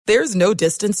There's no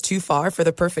distance too far for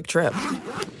the perfect trip.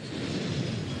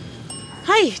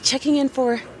 Hi, checking in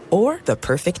for... Or the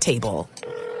perfect table.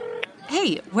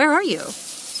 Hey, where are you?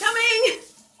 Coming!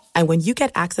 And when you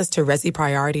get access to Resi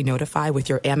Priority Notify with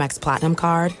your Amex Platinum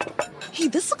card... Hey,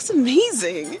 this looks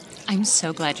amazing. I'm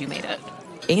so glad you made it.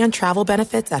 And travel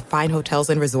benefits at fine hotels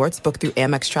and resorts booked through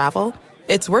Amex Travel,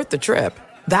 it's worth the trip.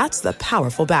 That's the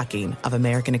powerful backing of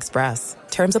American Express.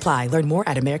 Terms apply. Learn more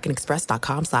at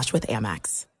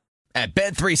americanexpress.com/withAmex. At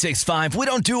Bet365, we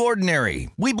don't do ordinary.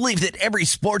 We believe that every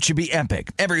sport should be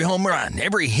epic. Every home run,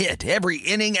 every hit, every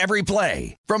inning, every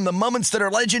play. From the moments that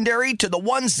are legendary to the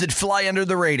ones that fly under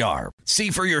the radar. See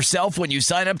for yourself when you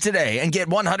sign up today and get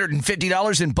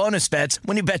 $150 in bonus bets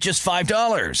when you bet just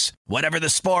 $5. Whatever the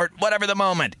sport, whatever the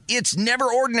moment, it's never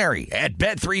ordinary at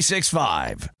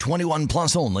Bet365. 21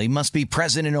 plus only. Must be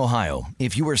present in Ohio.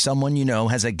 If you or someone you know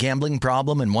has a gambling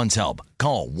problem and wants help,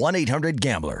 call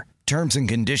 1-800-GAMBLER. Terms and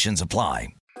conditions apply.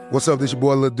 What's up, this your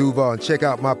boy Lil Duval, and check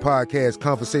out my podcast,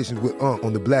 Conversations with Unc,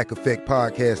 on the Black Effect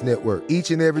Podcast Network.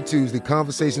 Each and every Tuesday,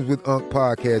 Conversations with Unc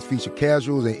podcast feature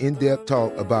casuals and in-depth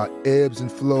talk about ebbs and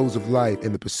flows of life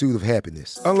and the pursuit of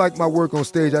happiness. Unlike my work on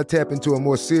stage, I tap into a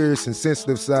more serious and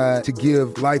sensitive side to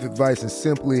give life advice and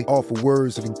simply offer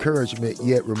words of encouragement,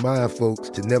 yet remind folks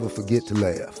to never forget to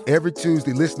laugh. Every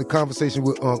Tuesday, listen to Conversation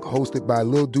with Unc, hosted by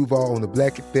Lil Duval on the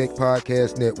Black Effect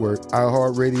Podcast Network,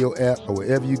 iHeartRadio app, or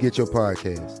wherever you get your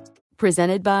podcasts.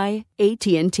 Presented by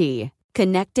AT&T.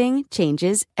 Connecting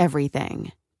changes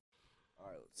everything. All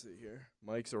right, let's see here.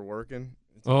 Mics are working.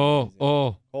 It's amazing.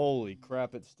 Holy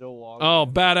crap, it's still logging. Oh,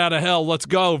 bat out of hell. Let's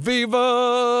go.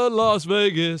 Viva Las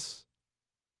Vegas.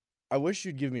 I wish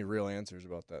you'd give me real answers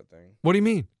about that thing. What do you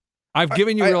mean? I've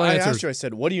given you real answers. I asked you, I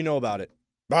said, what do you know about it?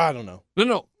 I don't know.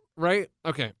 No, right?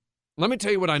 Okay. Let me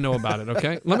tell you what I know about it,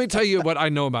 okay? Let me tell you what I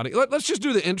know about it. Let's just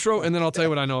do the intro, and then I'll tell you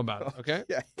what I know about it, okay?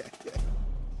 Yeah.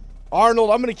 Arnold,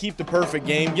 I'm going to keep the perfect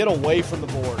game. Get away from the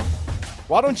board.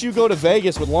 Why don't you go to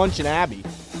Vegas with lunch and Abby?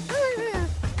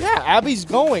 Yeah, Abby's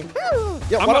going.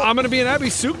 Yeah, I'm going to be in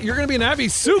Abby's suit. You're going to be in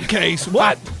Abby's suitcase.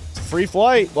 What? It's a free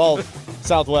flight. Well,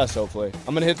 Southwest, hopefully.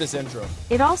 I'm going to hit this intro.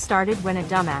 It all started when a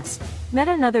dumbass met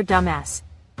another dumbass.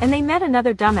 And they met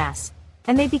another dumbass.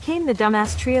 And they became the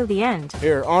dumbass trio. The end.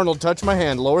 Here, Arnold, touch my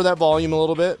hand. Lower that volume a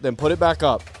little bit, then put it back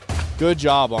up. Good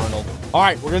job, Arnold. All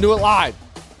right, we're going to do it live.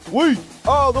 We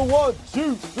are the 1,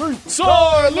 2, 3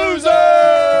 sore losers!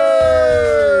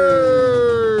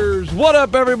 What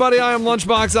up, everybody? I am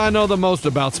Lunchbox. I know the most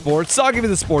about sports, so I'll give you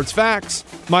the sports facts,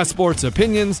 my sports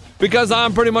opinions, because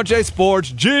I'm pretty much a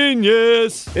sports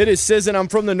genius. It is Sizzin. I'm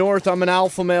from the north. I'm an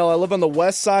alpha male. I live on the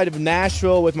west side of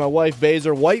Nashville with my wife,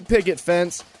 Baser. White picket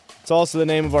fence. It's also the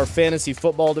name of our fantasy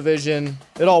football division.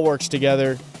 It all works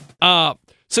together. So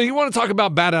you want to talk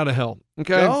about bat out of hell,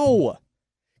 okay? No.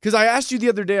 Because I asked you the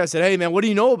other day, I said, hey, man, what do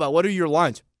you know about? What are your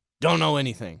lines? Don't know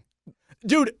anything.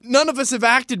 Dude, none of us have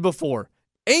acted before.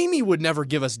 Amy would never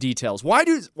give us details. Why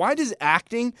does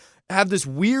acting have this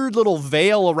weird little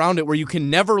veil around it where you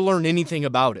can never learn anything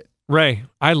about it? Ray,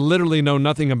 I literally know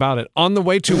nothing about it. On the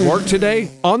way to work today,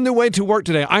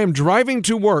 I am driving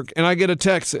to work, and I get a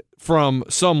text from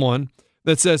someone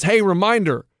that says, hey,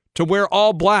 reminder to wear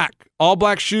all black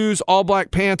shoes, all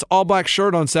black pants, all black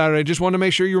shirt on Saturday. Just want to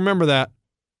make sure you remember that.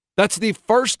 That's the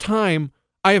first time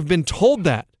I have been told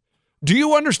that. Do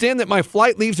you understand that my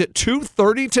flight leaves at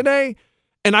 2:30 today?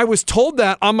 And I was told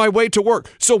that on my way to work.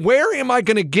 So where am I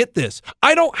going to get this?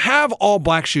 I don't have all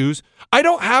black shoes. I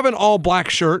don't have an all black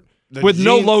shirt with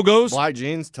no logos. Black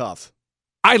jeans, tough.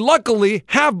 I luckily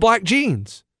have black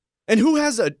jeans. And who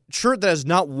has a shirt that has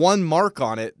not one mark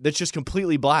on it that's just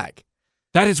completely black?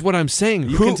 That is what I'm saying.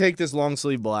 You can take this long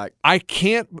sleeve black. I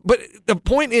can't. But the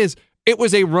point is, it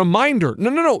was a reminder.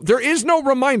 No. There is no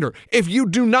reminder. If you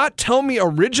do not tell me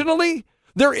originally,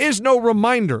 there is no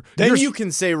reminder. Then you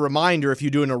can say reminder if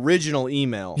you do an original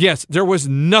email. Yes, there was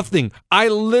nothing. I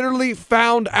literally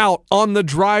found out on the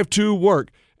drive to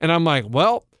work. And I'm like,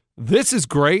 well, this is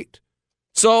great.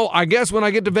 So I guess when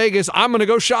I get to Vegas, I'm going to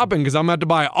go shopping because I'm going to have to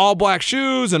buy all black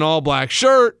shoes and all black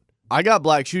shirt. I got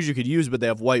black shoes you could use, but they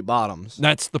have white bottoms.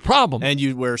 That's the problem. And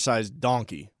you wear size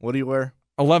donkey. What do you wear?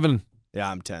 11. Yeah,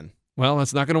 I'm 10. Well,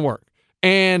 that's not going to work.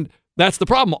 And that's the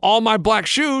problem. All my black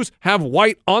shoes have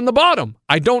white on the bottom.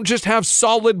 I don't just have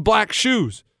solid black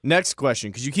shoes. Next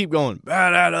question, because you keep going,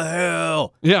 bat out of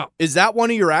hell. Yeah. Is that one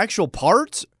of your actual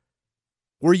parts?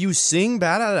 Where you sing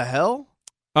bat out of hell?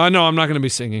 No, I'm not going to be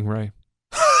singing, Ray.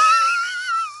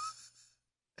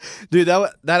 Dude,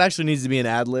 that actually needs to be an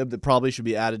ad lib that probably should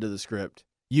be added to the script.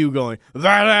 you going,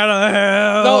 "Bat out of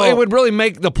hell." No, it would really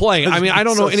make the play. I mean, I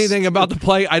don't know So anything about the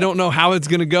play. I don't know how it's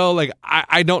going to go. Like,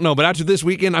 I don't know. But after this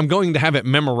weekend, I'm going to have it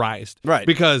memorized. Right.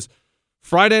 Because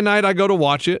Friday night, I go to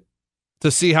watch it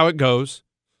to see how it goes.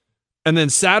 And then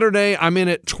Saturday, I'm in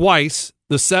it twice,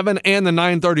 the 7 and the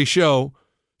 9:30 show.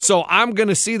 So I'm going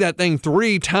to see that thing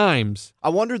 3 times. I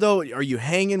wonder, though, are you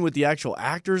hanging with the actual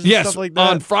actors and Yes, stuff like that?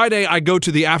 on Friday, I go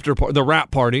to the the rap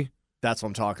party. That's what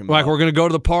I'm talking about. Like, we're going to go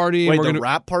to the party. Wait, and we're the gonna,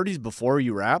 rap parties before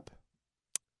you rap?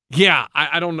 Yeah,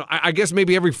 I don't know. I guess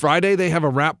maybe every Friday they have a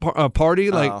rap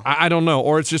party. Like, Oh. I don't know.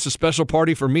 Or it's just a special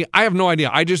party for me. I have no idea.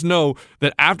 I just know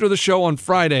that after the show on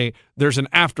Friday, there's an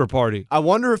after party. I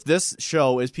wonder if this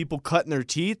show is people cutting their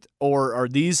teeth, or are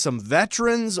these some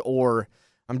veterans, or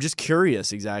I'm just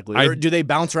curious exactly. Or do they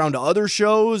bounce around to other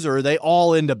shows, or are they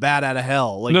all into Bat Out of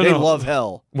Hell? Like, they love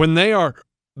hell. When they are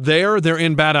there, they're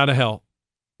in Bat Out of Hell.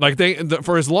 Like,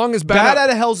 for as long as Bat Out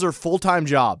of Hell's their full-time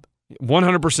job.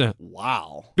 100%.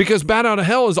 Wow. Because Bat Out of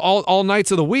Hell is all nights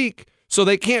of the week, so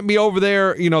they can't be over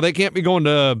there. They can't be going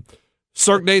to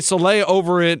Cirque du Soleil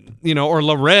over at, or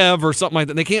La Rev or something like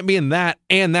that. They can't be in that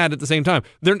and that at the same time.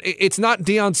 It's not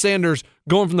Deion Sanders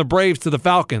going from the Braves to the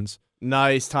Falcons.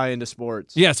 Nice tie into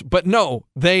sports. Yes, but no,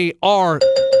 they are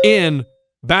in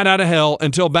Bat Out of Hell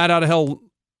until Bat Out of Hell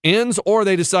ends, or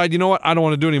they decide, you know what, I don't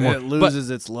want to do it anymore. And it loses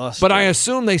its luster. But I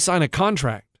assume they sign a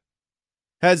contract.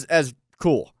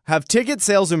 Cool. Have ticket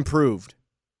sales improved?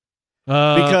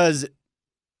 Because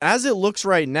as it looks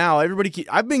right now,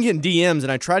 I've been getting DMs,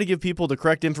 and I try to give people the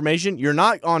correct information. You're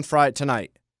not on Friday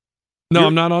tonight. No,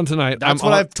 I'm not on tonight. That's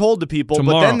what I've told the people.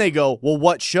 Tomorrow. But then they go, well,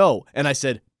 what show? And I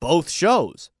said, both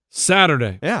shows.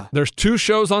 Saturday. Yeah. There's 2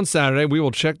 shows on Saturday. We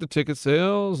will check the ticket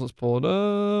sales. Let's pull it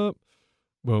up.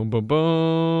 Boom, boom,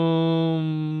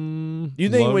 boom. You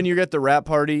think when you're at the rap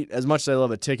party, as much as I love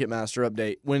a Ticketmaster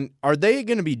update, are they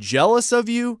going to be jealous of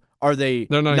you? Are they?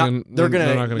 They're not They're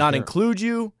going to not care. include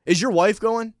you. Is your wife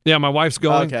going? Yeah, my wife's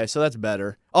going. Okay, so that's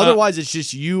better. Otherwise, it's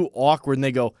just you awkward, and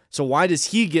they go, so why does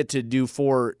he get to do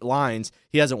 4 lines?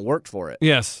 He hasn't worked for it.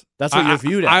 Yes. That's what you're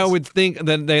viewed as. I would think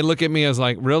that they look at me as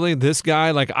like, really? This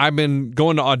guy? Like, I've been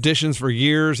going to auditions for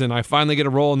years, and I finally get a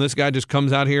role, and this guy just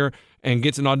comes out here and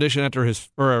gets an audition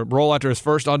or a role after his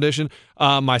first audition.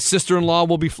 My sister-in-law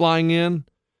will be flying in.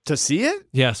 To see it?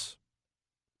 Yes.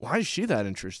 Why is she that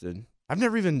interested? I've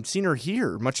never even seen her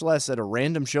here, much less at a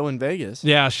random show in Vegas.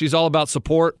 Yeah, she's all about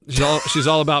support. She's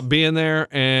all about being there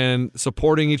and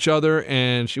supporting each other,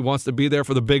 and she wants to be there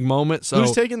for the big moment. So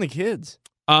who's taking the kids?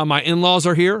 My in-laws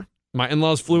are here. My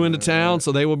in-laws flew into town,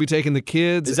 so they will be taking the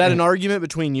kids. Is that an argument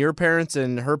between your parents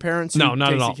and her parents? No, not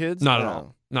at takes all. The kids? Not at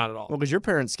all. Not at all. Well, because your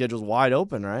parents' schedule's wide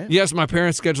open, right? Yes, my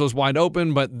parents' schedule is wide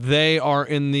open, but they are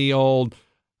in the old,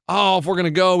 if we're going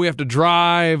to go, we have to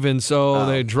drive. And so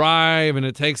they drive, and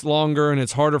it takes longer, and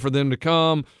it's harder for them to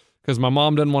come because my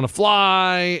mom doesn't want to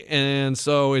fly. And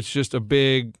so it's just a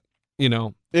big,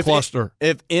 cluster.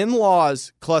 If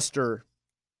in-laws cluster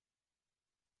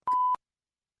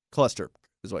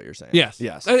is what you're saying. Yes.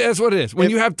 That's what it is. When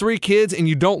you have 3 kids and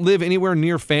you don't live anywhere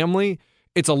near family,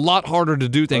 it's a lot harder to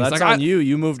do things. Well, that's on you.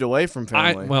 You moved away from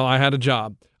family. I had a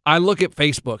job. I look at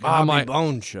Facebook. And I'm like,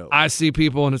 Bone Show. I see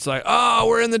people, and it's like, oh,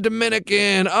 we're in the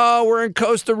Dominican. Oh, we're in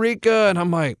Costa Rica. And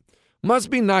I'm like, must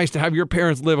be nice to have your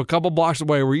parents live a couple blocks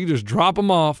away where you just drop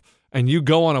them off and you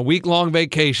go on a week-long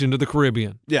vacation to the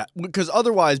Caribbean. Yeah, because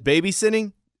otherwise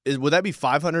babysitting, would that be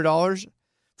 $500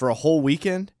 for a whole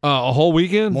weekend? A whole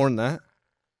weekend? More than that?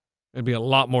 It'd be a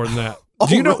lot more than that. Oh,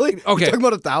 do you know? Really? Okay. You're talking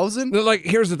about 1,000? Like,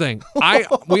 here's the thing.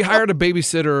 We hired a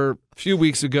babysitter a few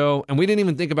weeks ago, and we didn't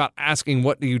even think about asking,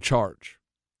 what do you charge?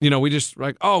 We just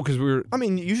because we were. I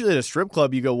mean, usually at a strip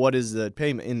club, you go, what is the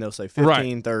payment? And they'll say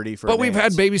 $15, $30 for. But we've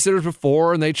had babysitters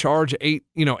before, and they charge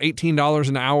 $18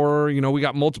 an hour. We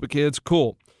got multiple kids.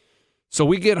 Cool. So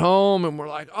we get home, and we're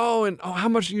like, how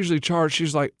much do you usually charge?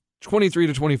 She's like $23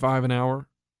 to $25 an hour,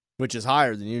 which is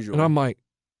higher than usual. And I'm like,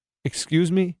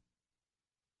 excuse me.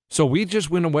 So we just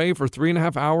went away for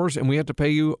 3.5 hours, and we had to pay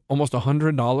you almost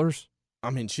 $100. I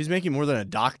mean, she's making more than a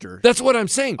doctor. That's what I'm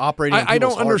saying. Operating. I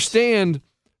don't understand.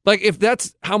 Like, if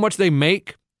that's how much they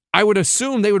make, I would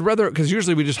assume they would rather, because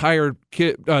usually we just hire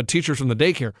teachers from the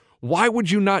daycare. Why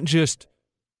would you not just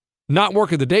not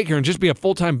work at the daycare and just be a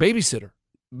full-time babysitter?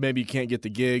 Maybe you can't get the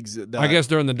gigs. I guess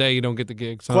during the day you don't get the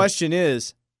gigs. Huh? Question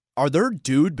is, are there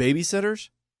dude babysitters?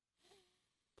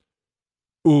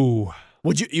 Ooh.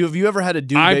 Have you ever had a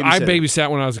dude babysitter? I babysat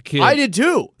when I was a kid. I did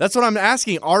too. That's what I'm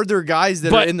asking. Are there guys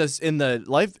that are in the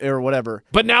life or whatever?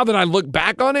 But now that I look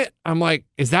back on it, I'm like,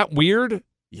 is that weird?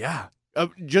 Yeah.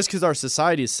 Just because our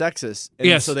society is sexist,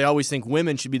 and so they always think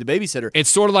women should be the babysitter.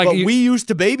 It's sort of like we used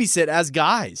to babysit as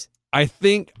guys. I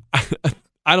think,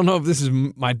 I don't know if this is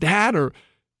my dad or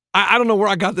I don't know where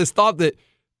I got this thought that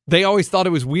they always thought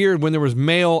it was weird when there was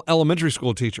male elementary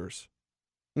school teachers.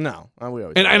 No. We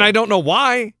always And I don't know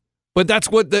why, but that's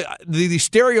what the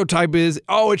stereotype is.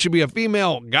 Oh, it should be a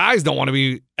female. Guys don't want to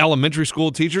be elementary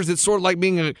school teachers. It's sort of like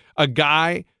being a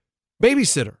guy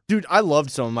babysitter. Dude, I loved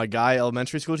some of my guy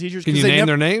elementary school teachers. Can you name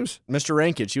their names? Mr.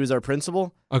 Rankin, she was our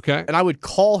principal. Okay. And I would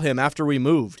call him after we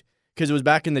moved because it was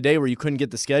back in the day where you couldn't get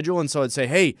the schedule. And so I'd say,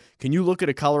 hey, can you look at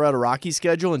a Colorado Rockies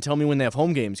schedule and tell me when they have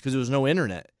home games? Because there was no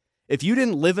internet. If you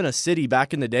didn't live in a city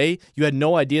back in the day, you had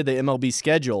no idea the MLB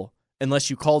schedule unless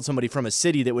you called somebody from a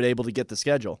city that would able to get the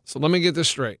schedule. So let me get this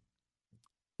straight.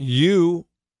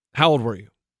 How old were you?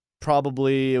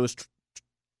 Probably it was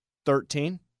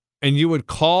 13. And you would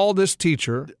call this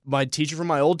teacher. My teacher from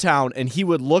my old town, and he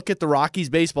would look at the Rockies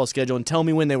baseball schedule and tell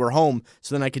me when they were home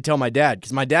so then I could tell my dad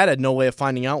because my dad had no way of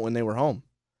finding out when they were home.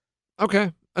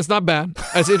 Okay. That's not bad.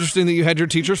 That's interesting that you had your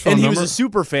teacher's phone number. number. And he was a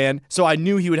super fan, so I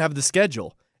knew he would have the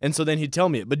schedule. And so then he'd tell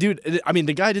me it. But, dude, I mean,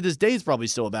 the guy to this day is probably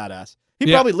still a badass.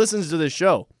 He probably listens to this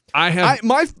show.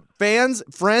 My friends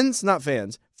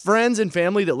and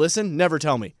family that listen never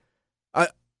tell me.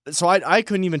 So I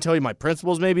couldn't even tell you my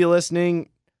principals may be listening.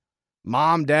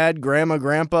 Mom, dad, grandma,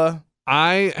 grandpa.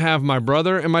 I have my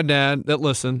brother and my dad that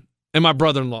listen, and my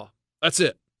brother-in-law. That's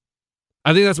it.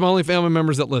 I think that's my only family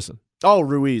members that listen. Oh,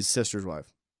 Ruiz, sister's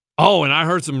wife. Oh, and I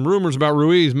heard some rumors about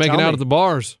Ruiz making out at the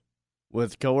bars.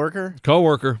 With coworker?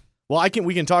 Coworker. Well,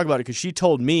 we can talk about it because she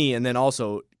told me, and then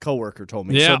also coworker told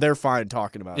me. Yeah. So they're fine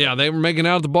talking about it. Yeah, they were making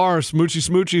out at the bars,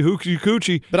 smoochy, hoochie,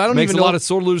 coochie. But I don't makes even a know. lot of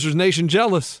Sore Losers Nation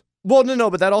jealous. Well, no,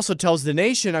 but that also tells the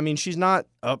nation. I mean, she's not,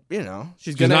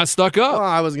 she's not stuck up. Well,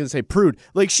 I was going to say prude.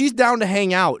 Like, she's down to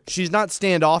hang out. She's not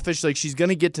standoffish. Like, she's going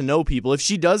to get to know people. If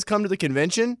she does come to the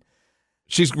convention,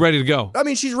 she's ready to go. I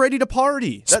mean, she's ready to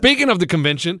party. Speaking of the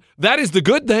convention, that is the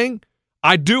good thing.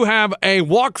 I do have a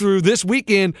walkthrough this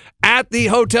weekend at the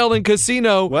hotel and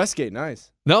casino. Westgate,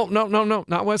 nice. No,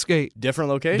 not Westgate.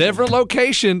 Different location. Different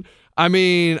location. I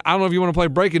mean, I don't know if you want to play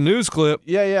breaking news clip.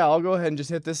 Yeah, I'll go ahead and just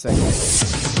hit this thing.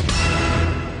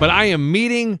 But I am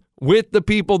meeting with the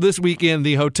people this weekend,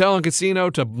 the hotel and casino,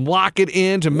 to lock it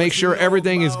in, to make sure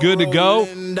everything is good to go.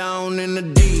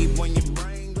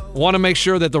 Want to make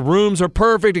sure that the rooms are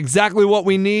perfect, exactly what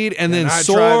we need, and then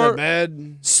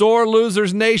Sore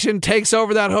Losers Nation takes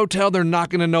over that hotel. They're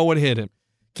not going to know what hit him.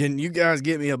 Can you guys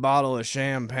get me a bottle of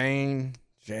champagne?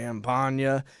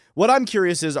 What I'm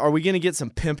curious is, are we going to get some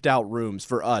pimped out rooms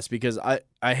for us? Because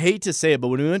I hate to say it, but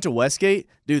when we went to Westgate,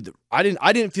 dude, I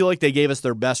didn't feel like they gave us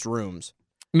their best rooms.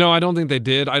 No, I don't think they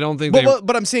did. I don't think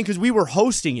But I'm saying because we were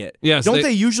hosting it. Yes, don't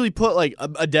they usually put like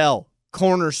Adele,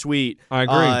 corner suite? I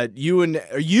agree.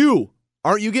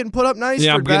 Aren't you getting put up nice?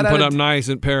 Yeah, I'm getting put up nice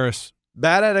in Paris.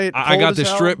 Bad at it. I got the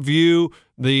strip view,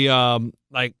 the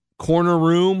like corner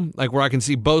room, like where I can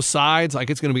see both sides. Like,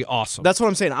 it's going to be awesome. That's what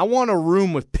I'm saying. I want a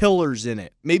room with pillars in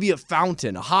it, maybe a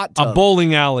fountain, a hot tub, a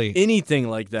bowling alley, anything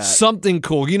like that. Something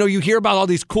cool. You know, you hear about all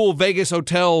these cool Vegas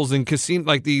hotels and casino,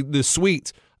 like the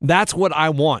suites. That's what I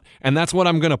want, and that's what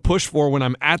I'm going to push for when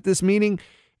I'm at this meeting.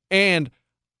 And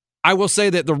I will say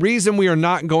that the reason we are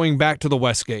not going back to the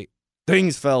Westgate,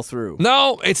 things fell through.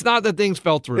 No, it's not that things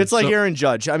fell through. It's like Aaron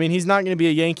Judge. I mean, he's not going to be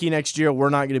a Yankee next year. We're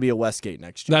not going to be a Westgate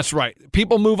next year. That's right.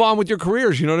 People move on with your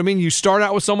careers. You know what I mean? You start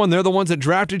out with someone, they're the ones that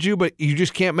drafted you, but you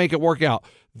just can't make it work out.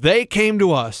 They came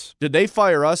to us. Did they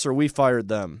fire us or we fired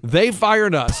them? They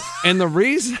fired us. And the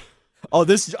reason... I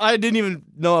didn't even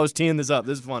know I was teeing this up.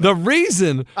 This is funny. The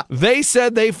reason they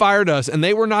said they fired us and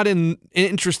they were not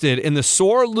interested in the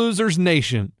Sore Losers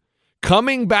Nation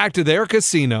coming back to their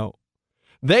casino,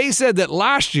 they said that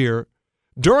last year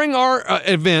during our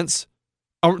events,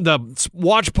 the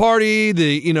watch party,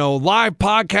 the live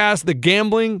podcast, the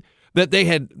gambling, that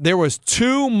there was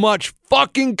too much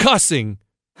fucking cussing,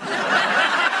 and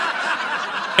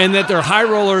that their high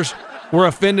rollers were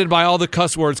offended by all the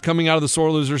cuss words coming out of the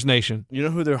Sore Losers Nation. You know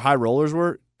who their high rollers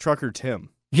were? Trucker Tim.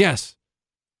 Yes.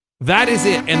 That is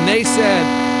it. And they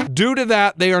said, due to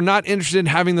that, they are not interested in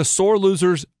having the Sore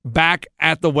Losers back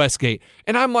at the Westgate.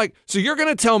 And I'm like, so you're going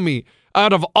to tell me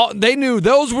out of all, they knew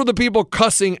those were the people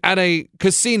cussing at a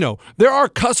casino. There are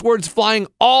cuss words flying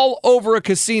all over a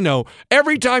casino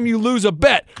every time you lose a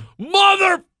bet.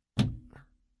 Mother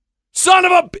son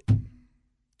of a...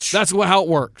 That's how it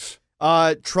works.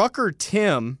 Trucker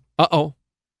Tim. Uh-oh.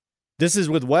 This is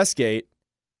with Westgate.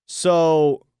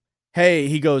 So, hey,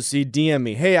 he goes, he DM'd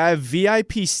me. Hey, I have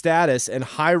VIP status and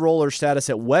high roller status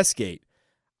at Westgate.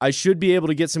 I should be able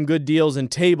to get some good deals and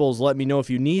tables. Let me know if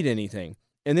you need anything.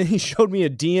 And then he showed me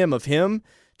a DM of him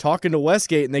talking to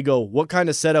Westgate, and they go, what kind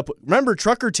of setup? Remember,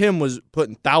 Trucker Tim was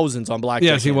putting thousands on blackjack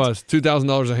Yes, he hands. was.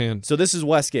 $2,000 a hand. So this is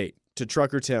Westgate to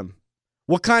Trucker Tim.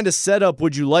 What kind of setup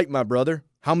would you like, my brother?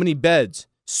 How many beds?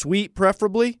 Suite,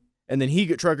 preferably? And then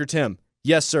Trucker Tim,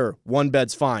 yes, sir, 1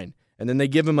 bed's fine. And then they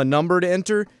give him a number to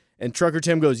enter, and Trucker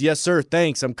Tim goes, yes, sir,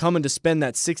 thanks. I'm coming to spend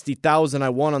that $60,000 I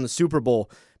won on the Super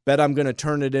Bowl. Bet I'm going to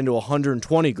turn it into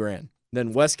 $120,000.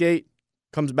 Then Westgate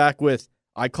comes back with,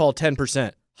 I call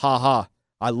 10%. Ha ha.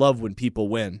 I love when people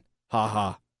win. Ha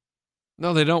ha.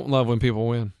 No, they don't love when people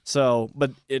win. So,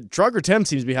 but Trucker Tim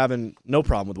seems to be having no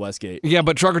problem with Westgate. Yeah,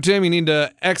 but Trucker Tim, you need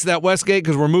to X that Westgate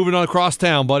because we're moving on across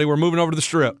town, buddy. We're moving over to the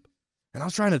Strip. And I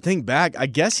was trying to think back. I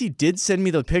guess he did send me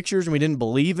the pictures and we didn't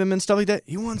believe him and stuff like that.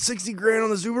 He won $60,000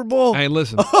 on the Super Bowl. Hey,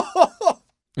 listen.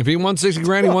 If he won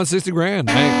 $60,000, he won $60,000.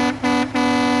 Hey,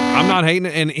 I'm not hating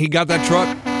it. And he got that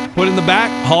truck put in the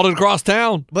back, hauled it across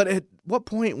town. But at what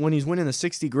point when he's winning the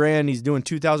 $60,000, he's doing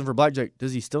 $2,000 for blackjack,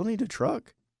 does he still need a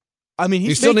truck? I mean,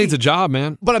 he still needs a job,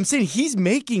 man. But I'm saying he's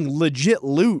making legit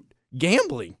loot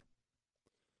gambling.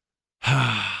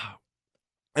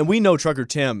 And we know Trucker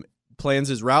Tim plans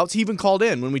his routes. He even called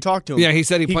in when we talked to him. Yeah, he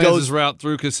said he plans his route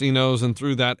through casinos and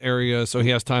through that area so he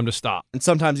has time to stop. And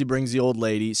sometimes he brings the old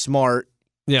lady, smart,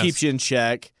 yes. Keeps you in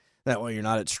check. That way you're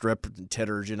not at strip and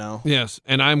titters, you know? Yes,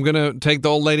 and I'm going to take the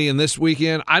old lady in this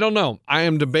weekend. I don't know. I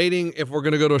am debating if we're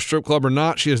going to go to a strip club or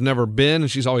not. She has never been, and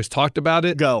she's always talked about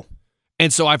it. Go.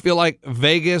 And so I feel like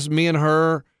Vegas, me and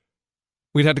her,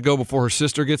 we'd have to go before her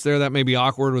sister gets there. That may be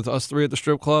awkward with us 3 at the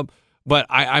strip club. But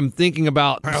I'm thinking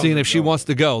about seeing if she wants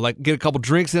to go. Like, get a couple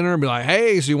drinks in her and be like,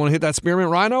 hey, so you want to hit that spearmint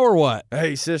rhino or what?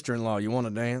 Hey, sister-in-law, you want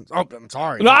to dance? Oh, I'm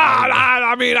sorry.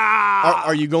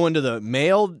 Are you going to the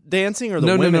male dancing or the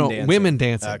women dancing? No, women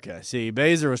dancing. Okay. See,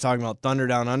 Baser was talking about Thunder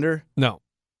Down Under. No.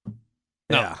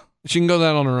 Yeah. She can go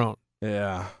that on her own.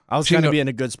 Yeah. I was trying to be in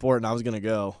a good sport, and I was going to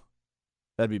go.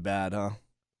 That'd be bad, huh?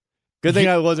 Good thing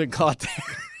I wasn't caught there.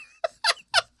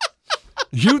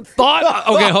 You thought,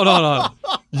 okay, hold on.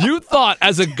 You thought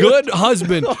as a good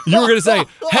husband, you were going to say,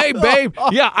 hey, babe,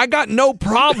 yeah, I got no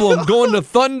problem going to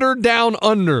Thunder Down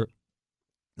Under.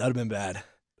 That would have been bad.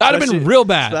 That would have been real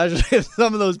bad. Especially if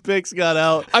some of those pics got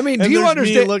out. I mean, do you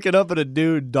understand? Me looking up at a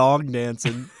dude dog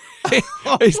dancing.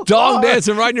 He's dog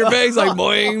dancing right in your face like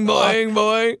boing, boing,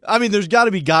 boing. I mean, there's got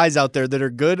to be guys out there that are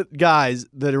good guys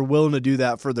that are willing to do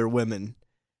that for their women.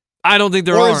 I don't think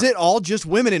there are. Or is it all just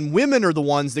women? And women are the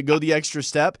ones that go the extra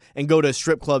step and go to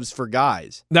strip clubs for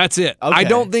guys. That's it. Okay. I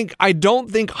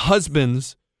don't think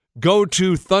husbands go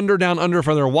to Thunder Down Under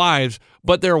for their wives,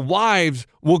 but their wives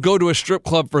will go to a strip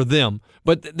club for them.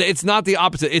 But it's not the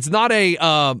opposite. It's not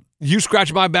a you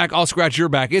scratch my back, I'll scratch your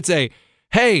back. It's a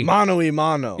hey, mano y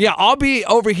mano. Yeah, I'll be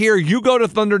over here. You go to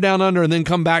Thunder Down Under and then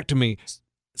come back to me.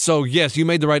 So yes, you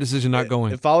made the right decision not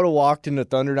going. If I would have walked into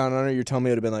Thunder Down Under, you're telling me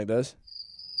it would have been like this.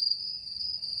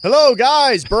 Hello,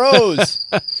 guys, bros.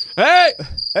 Hey,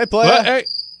 player. Hey,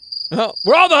 no,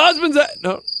 where all the husbands at?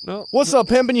 No. What's up,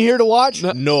 pimpin'? You here to watch?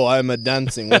 No, I'm a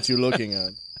dancing. What you looking at?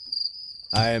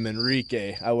 I am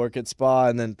Enrique. I work at Spa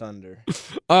and then Thunder.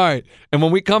 All right, and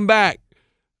when we come back,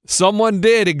 someone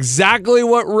did exactly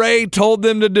what Ray told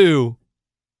them to do,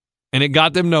 and it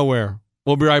got them nowhere.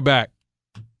 We'll be right back.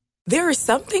 There are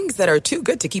some things that are too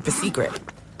good to keep a secret.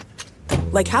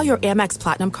 Like how your Amex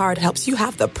Platinum card helps you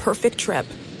have the perfect trip.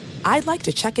 I'd like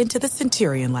to check into the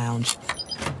Centurion Lounge.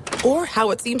 Or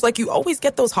how it seems like you always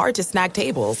get those hard-to-snag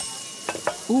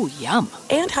tables. Ooh, yum.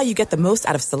 And how you get the most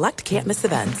out of select can't-miss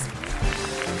events.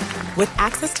 With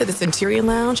access to the Centurion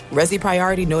Lounge, Resi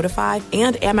Priority Notified,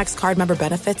 and Amex card member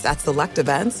benefits at select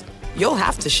events, you'll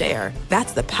have to share.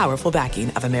 That's the powerful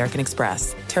backing of American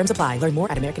Express. Terms apply. Learn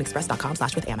more at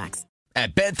americanexpress.com/withAmex.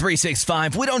 At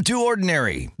Bet365, we don't do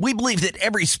ordinary. We believe that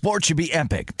every sport should be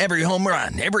epic. Every home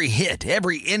run, every hit,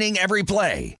 every inning, every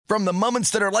play. From the moments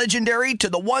that are legendary to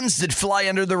the ones that fly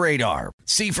under the radar.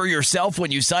 See for yourself when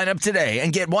you sign up today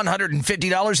and get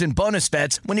 $150 in bonus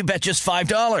bets when you bet just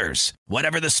 $5.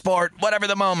 Whatever the sport, whatever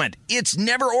the moment, it's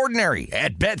never ordinary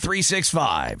at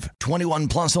Bet365. 21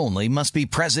 plus only. Must be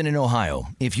present in Ohio.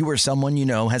 If you or someone you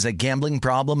know has a gambling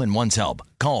problem and wants help,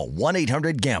 call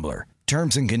 1-800-GAMBLER.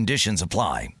 Terms and conditions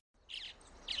apply.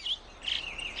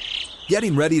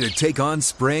 Getting ready to take on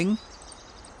spring?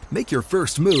 Make your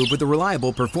first move with the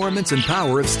reliable performance and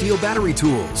power of Steel battery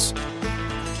tools.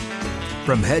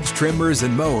 From hedge trimmers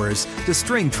and mowers to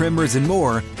string trimmers and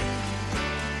more,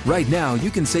 right now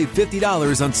you can save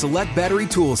 $50 on select battery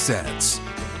tool sets.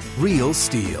 Real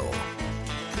Steel.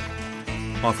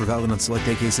 Offer valid on select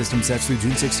AK system sets through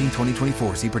June 16,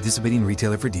 2024. See participating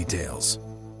retailer for details.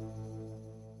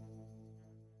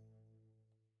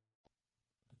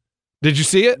 Did you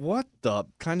see it? What the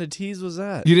kind of tease was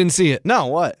that? You didn't see it. No,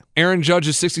 what? Aaron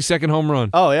Judge's 60-second home run.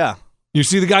 Oh, yeah. You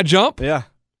see the guy jump? Yeah.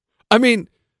 I mean,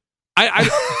 I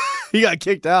he got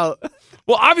kicked out.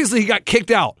 Well, obviously he got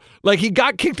kicked out. Like, he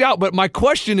got kicked out, but my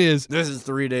question is... This is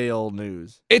 3-day-old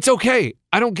news. It's okay.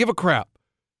 I don't give a crap.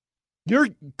 Your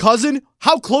cousin?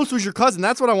 How close was your cousin?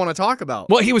 That's what I want to talk about.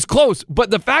 Well, he was close, but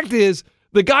the fact is,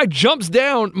 the guy jumps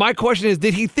down. My question is,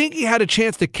 did he think he had a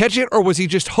chance to catch it, or was he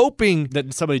just hoping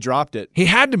that somebody dropped it? He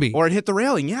had to be. Or it hit the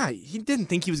railing. Yeah, he didn't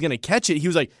think he was going to catch it. He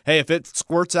was like, hey, if it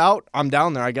squirts out, I'm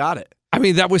down there. I got it. I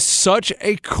mean, that was such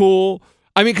a cool...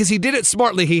 I mean, because he did it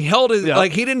smartly. He held it, Yeah.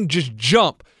 like, he didn't just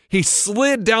jump. He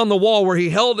slid down the wall where he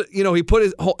held, he put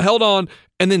his held on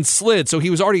and then slid. So he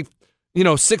was already,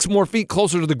 6 more feet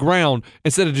closer to the ground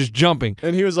instead of just jumping.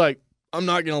 And he was like, I'm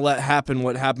not going to let happen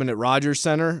what happened at Rogers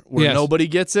Center where nobody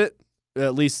gets it.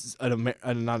 At least, not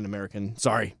an American.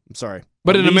 Sorry. I'm sorry.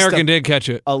 But at an American did catch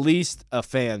it. At least a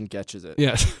fan catches it.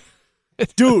 Yes.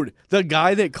 Dude, the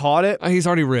guy that caught it. He's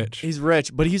already rich. He's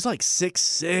rich, but he's like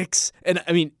 6'6". And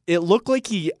I mean, it looked like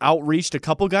he outreached a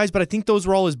couple guys, but I think those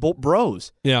were all his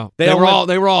bros. Yeah. They were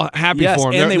all happy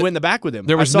for him. And they went in the back with him.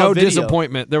 There was no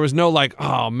disappointment. There was no like,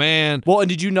 oh man. Well, and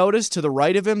did you notice to the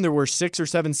right of him there were 6 or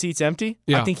 7 seats empty?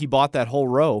 Yeah. I think he bought that whole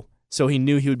row, so he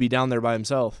knew he would be down there by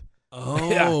himself.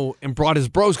 Oh, and brought his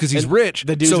bros because he's rich,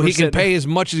 the dudes so were he can pay as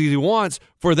much as he wants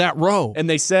for that row. And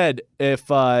they said if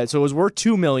so it was worth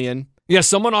 $2 million. Yeah,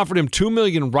 someone offered him $2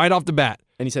 million right off the bat,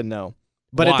 and he said no.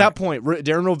 But Why? at that point,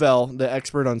 Darren Rovell, the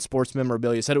expert on sports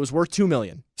memorabilia, said it was worth $2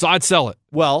 million. So I'd sell it.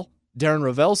 Well, Darren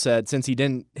Rovell said since he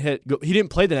didn't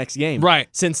play the next game, right?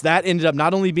 Since that ended up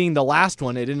not only being the last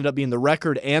one, it ended up being the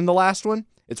record and the last one.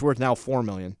 It's worth now $4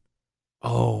 million.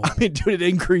 Oh, I mean, dude, it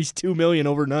increased $2 million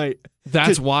overnight.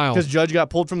 That's wild. Because Judge got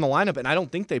pulled from the lineup, and I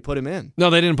don't think they put him in. No,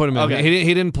 they didn't put him in. Okay.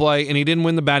 He didn't play, and he didn't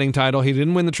win the batting title. He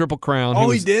didn't win the Triple Crown. Oh,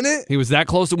 he didn't? He was that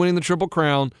close to winning the Triple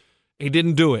Crown. He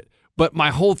didn't do it. But my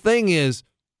whole thing is,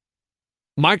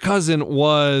 my cousin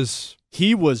was...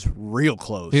 He was real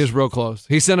close. He was real close.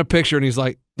 He sent a picture, and he's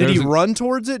like... Did he run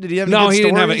towards it? Did he have any No, good he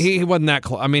didn't have it. stories? He wasn't that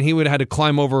close. I mean, he would have had to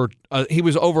climb over... he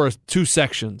was over 2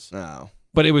 sections. No.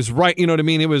 But it was right, you know what I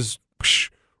mean? It was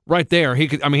right there. He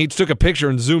took a picture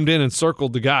and zoomed in and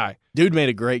circled the guy. Dude made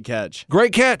a great catch.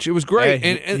 Great catch. It was great.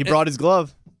 Hey, and he brought his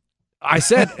glove. I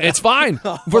said, it's fine.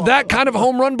 For that kind of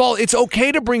home run ball, it's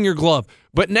okay to bring your glove.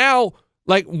 But now,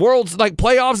 like worlds, like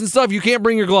playoffs and stuff, you can't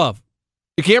bring your glove.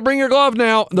 You can't bring your glove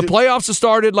now. The playoffs have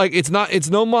started. Like it's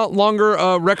no longer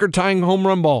a record-tying home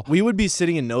run ball. We would be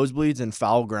sitting in nosebleeds and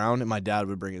foul ground, and my dad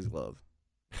would bring his glove.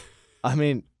 I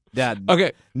mean, Dad.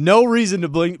 Okay. No reason to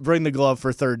bring the glove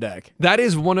for third deck. That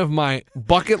is one of my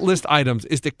bucket list items: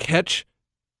 is to catch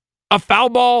a foul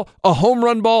ball, a home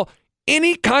run ball,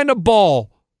 any kind of ball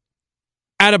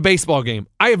at a baseball game.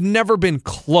 I have never been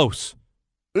close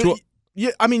to.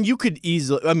 Yeah, I mean, you could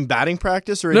easily. Batting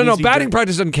practice or No, batting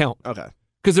practice doesn't count. Okay.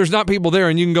 Because there's not people there,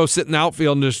 and you can go sit in the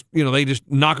outfield and just, they just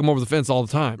knock them over the fence all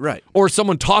the time. Right. Or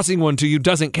someone tossing one to you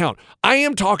doesn't count. I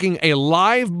am talking a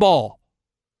live ball,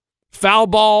 foul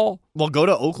ball. Well, go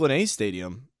to Oakland A's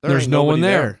Stadium. There's no one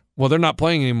there. Well, they're not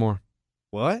playing anymore.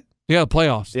 What? Yeah, the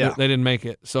playoffs. Yeah. They didn't make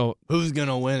it. So who's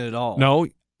gonna win it all? No,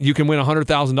 you can win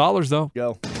 $100,000 though.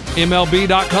 Go.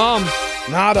 MLB.com.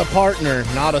 Not a partner,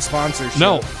 not a sponsorship.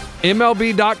 No,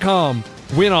 MLB.com.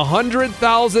 Win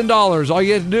 $100,000. All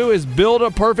you have to do is build a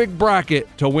perfect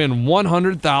bracket to win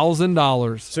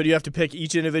 $100,000. So do you have to pick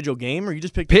each individual game, or you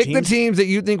just pick the teams that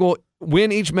you think will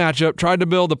win each matchup? Try to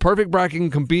build the perfect bracket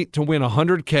and compete to win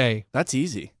 $100K. That's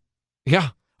easy.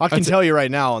 Yeah. I can tell you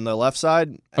right now on the left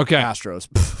side, okay. Astros.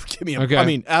 Give me okay. I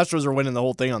mean, Astros are winning the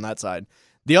whole thing on that side.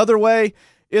 The other way,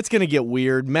 it's going to get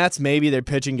weird. Mets, maybe their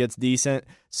pitching gets decent,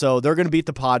 so they're going to beat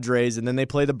the Padres, and then they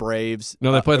play the Braves.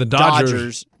 No, they play the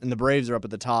Dodgers. And the Braves are up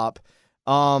at the top.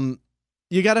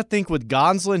 You got to think with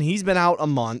Gonsolin, he's been out a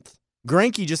month.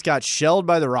 Greinke just got shelled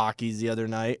by the Rockies the other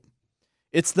night.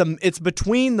 It's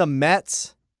between the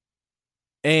Mets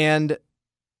and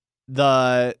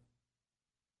the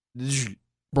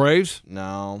Braves?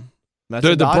 No. Mets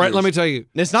or Let me tell you.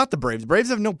 It's not the Braves. The Braves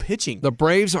have no pitching. The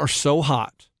Braves are so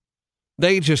hot.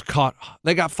 They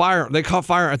got fire. They caught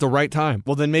fire at the right time.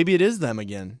 Well, then maybe it is them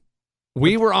again.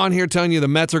 We were on here telling you the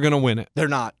Mets are going to win it. They're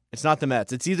not. It's not the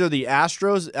Mets. It's either the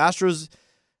Astros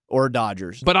or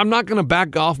Dodgers. But I'm not going to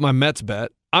back off my Mets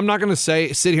bet. I'm not going to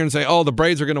sit here and say, oh, the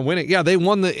Braves are going to win it. Yeah, they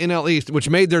won the NL East, which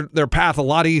made their path a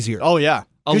lot easier. Oh, yeah.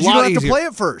 Because you don't have to play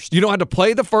it first. You don't have to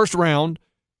play the first round,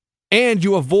 and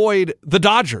you avoid the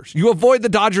Dodgers. You avoid the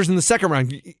Dodgers in the second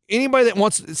round. Anybody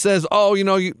that says, oh,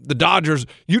 the Dodgers,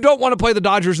 you don't want to play the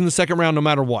Dodgers in the second round no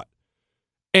matter what.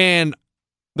 And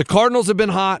the Cardinals have been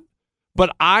hot.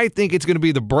 but I think it's going to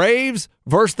be the Braves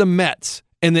versus the Mets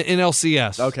in the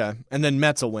NLCS. Okay, and then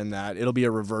Mets will win that. It'll be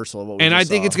a reversal of what we And I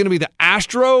think it's going to be the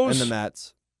Astros and the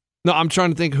Mets. No, I'm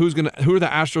trying to think who are the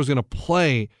Astros going to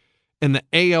play in the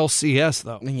ALCS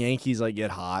though. The Yankees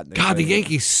get hot. God, the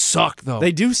Yankees suck though.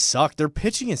 They do suck. Their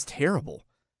pitching is terrible.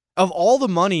 Of all the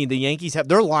money the Yankees have,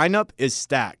 their lineup is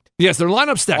stacked. Yes, their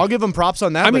lineup stacked. I'll give them props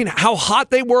on that. I mean, how hot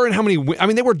they were and how many.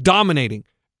 They were dominating,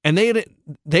 and they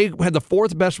had the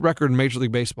fourth best record in Major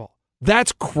League Baseball.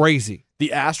 That's crazy.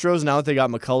 The Astros, now that they got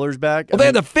McCullers back, they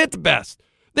had the fifth best.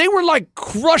 They were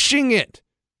crushing it,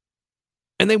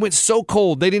 and they went so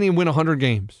cold they didn't even win 100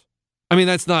 games. I mean,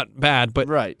 that's not bad, but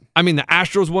right. I mean, the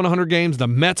Astros won 100 games, the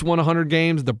Mets won 100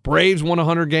 games, the Braves won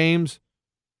 100 games.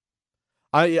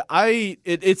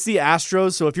 It's the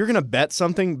Astros, so if you're going to bet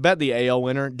something, bet the AL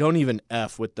winner. Don't even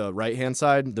F with the right-hand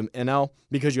side, the NL,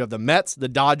 because you have the Mets, the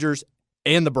Dodgers,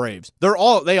 and the Braves.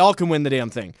 They all can win the damn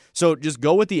thing. So just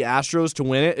go with the Astros to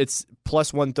win it. It's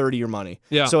plus 130 your money.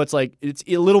 Yeah. So it's it's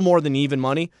a little more than even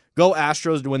money. Go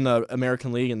Astros to win the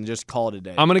American League and just call it a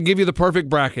day. I'm going to give you the perfect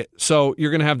bracket. So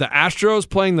you're going to have the Astros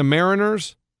playing the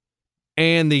Mariners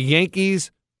and the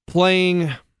Yankees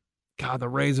playing... God, the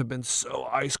Rays have been so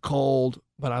ice cold,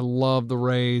 but I love the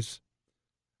Rays.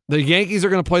 The Yankees are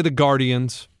going to play the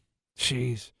Guardians.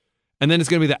 Jeez. And then it's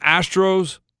going to be the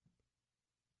Astros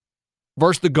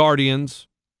versus the Guardians.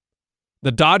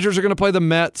 The Dodgers are going to play the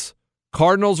Mets.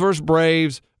 Cardinals versus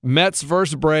Braves. Mets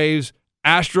versus Braves.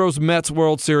 Astros, Mets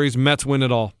World Series. Mets win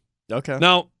it all. Okay.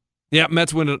 No. Yeah,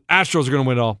 Mets win it. Astros are going to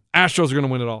win it all. Astros are going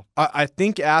to win it all. I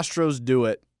think Astros do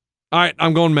it. All right,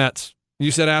 I'm going Mets.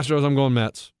 You said Astros, I'm going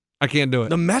Mets. I can't do it.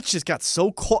 The Mets just got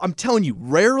so cold. I'm telling you,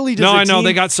 rarely does I know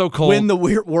they got so cold. Win the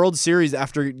World Series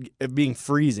after it being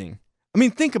freezing. I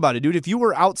mean, think about it, dude. If you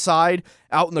were outside,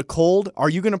 out in the cold, are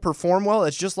you going to perform well?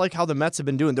 It's just like how the Mets have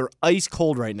been doing. They're ice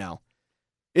cold right now.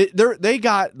 They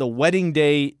got the wedding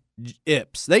day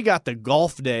yips. They got the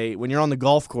golf day when you're on the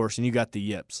golf course and you got the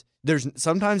yips. There's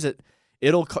sometimes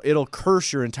it'll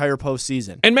curse your entire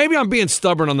postseason. And maybe I'm being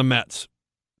stubborn on the Mets.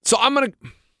 So I'm going to...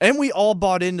 And we all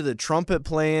bought into the trumpet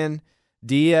playing,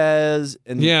 Diaz,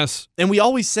 and yes. And we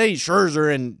always say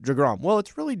Scherzer and DeGrom. Well,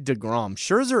 it's really DeGrom.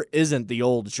 Scherzer isn't the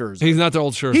old Scherzer. He's not the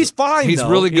old Scherzer. He's fine, He's though.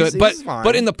 really good. He's fine.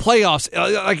 But in the playoffs,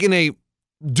 like in a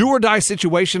do-or-die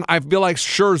situation, I feel like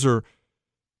Scherzer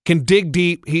can dig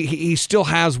deep. He still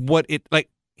has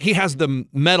he has the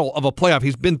mettle of a playoff.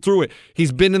 He's been through it.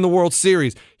 He's been in the World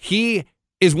Series. He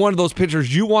is one of those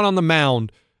pitchers you want on the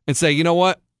mound and say, you know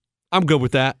what? I'm good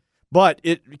with that. But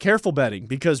careful betting,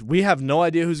 because we have no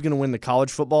idea who's going to win the college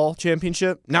football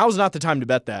championship. Now is not the time to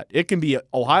bet that. It can be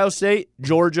Ohio State,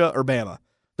 Georgia, or Bama.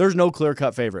 There's no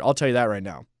clear-cut favorite. I'll tell you that right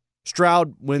now.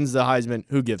 Stroud wins the Heisman.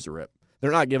 Who gives a rip?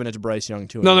 They're not giving it to Bryce Young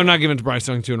 2 in a row. No, they're not giving it to Bryce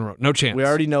Young 2 in a row. No chance. We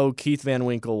already know Keith Van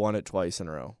Winkle won it twice in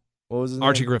a row. What was his name?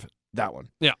 Archie Griffin. That one.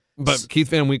 Yeah, but Keith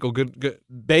Van Winkle, good.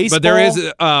 Baseball. But there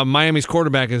is Miami's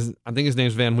quarterback I think his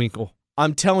name's Van Winkle.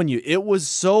 I'm telling you, it was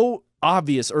so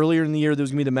obvious earlier in the year there was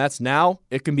going to be the Mets. Now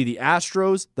it can be the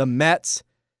Astros, the Mets,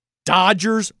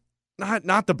 Dodgers,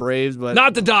 not the Braves, but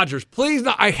not the Dodgers. Please,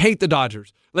 not. I hate the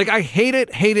Dodgers. I hate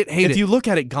it. If you look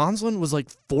at it, Gonsolin was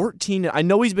 14. I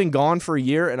know he's been gone for a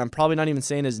year, and I'm probably not even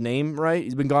saying his name right.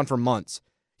 He's been gone for months.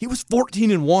 He was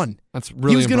 14-1. That's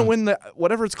really. He was going to win the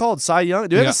whatever it's called, Cy Young.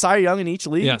 Do they have a Cy Young in each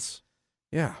league? Yes.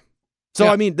 Yeah. So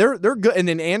I mean, they're good, and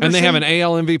then Anderson, and they have an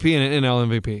AL MVP and an NL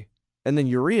MVP. And then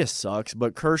Urias sucks,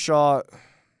 but Kershaw...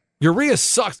 Urias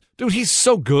sucks. Dude, he's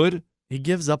so good. He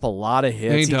gives up a lot of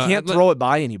hits. He can't throw it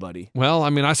by anybody. Well,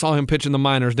 I mean, I saw him pitch in the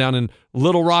minors down in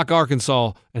Little Rock,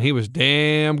 Arkansas, and he was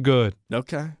damn good.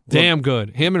 Okay. Damn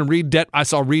good. Him and I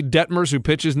saw Reed Detmers, who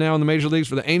pitches now in the major leagues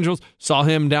for the Angels. Saw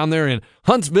him down there in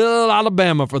Huntsville,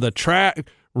 Alabama for the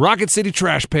Rocket City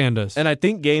Trash Pandas. And I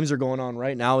think games are going on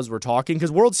right now as we're talking,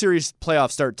 because World Series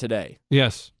playoffs start today.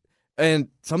 Yes. And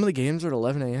some of the games are at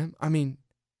 11 a.m. I mean,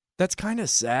 that's kind of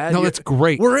sad. No, that's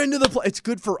great. We're into the play. It's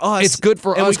good for us. It's good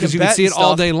for us because you can see it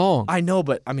all day long. I know,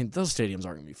 but I mean, those stadiums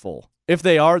aren't going to be full. If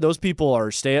they are, those people are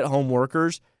stay-at-home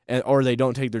workers, or they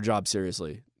don't take their job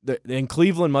seriously. And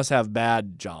Cleveland must have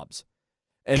bad jobs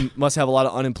and must have a lot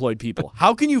of unemployed people.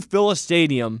 How can you fill a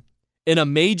stadium in a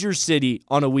major city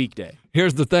on a weekday?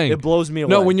 Here's the thing. It blows me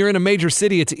away. No, when you're in a major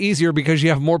city, it's easier because you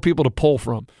have more people to pull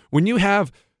from. When you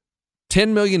have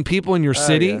 10 million people in your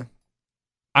city, yeah.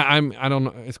 I don't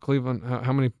know. It's Cleveland.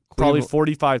 How many? Probably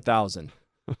 45,000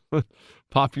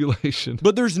 population.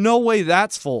 But there's no way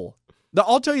that's full.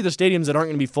 I'll tell you the stadiums that aren't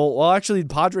going to be full. Well, actually,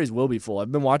 the Padres will be full.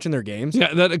 I've been watching their games.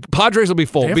 Yeah, the Padres will be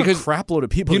full. They have because a crap load of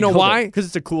people. You know why? Because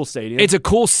it's a cool stadium. It's a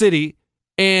cool city,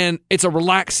 and it's a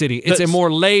relaxed city. It's a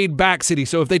more laid-back city.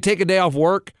 So if they take a day off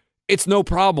work, It's no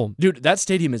problem. Dude, that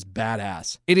stadium is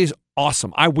badass. It is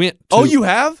awesome. I went to, Oh, you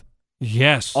have?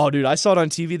 Yes. Oh, dude, I saw it on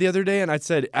TV the other day, and I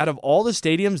said, out of all the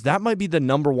stadiums, that might be the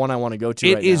number one I want to go to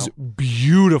right now. It is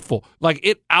beautiful. Like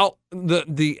it out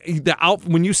the out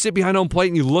when you sit behind home plate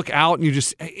and you look out and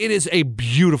it is a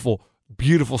beautiful,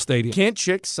 beautiful stadium. Can't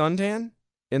chicks suntan?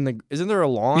 Isn't there a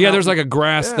lawn? Yeah, out? there's like a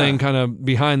grass thing kind of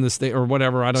behind the state or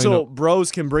whatever. I don't know. So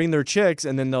bros can bring their chicks,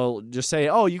 and then they'll just say,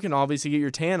 "Oh, you can obviously get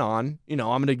your tan on. You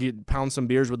know, I'm gonna pound some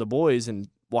beers with the boys and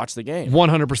watch the game."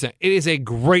 100%. It is a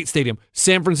great stadium.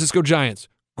 San Francisco Giants,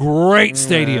 great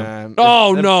stadium.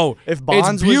 If it's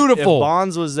Bonds beautiful. if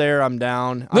Bonds was there, I'm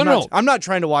down. I'm not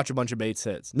trying to watch a bunch of base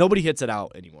hits. Nobody hits it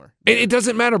out anymore. It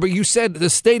doesn't matter, but you said the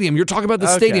stadium. You're talking about the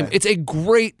stadium. It's a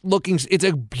great looking. It's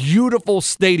a beautiful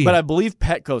stadium. But I believe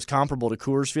Petco's comparable to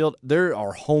Coors Field. There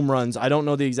are home runs. I don't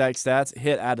know the exact stats.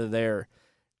 Hit out of there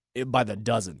by the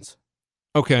dozens.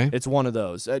 Okay. It's one of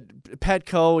those.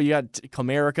 Petco, you got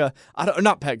Comerica.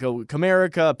 Not Petco,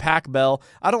 Comerica, Pac Bell.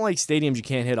 I don't like stadiums you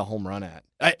can't hit a home run at.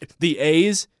 The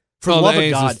A's, for the love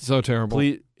of God. Is so terrible.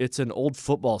 Please, it's an old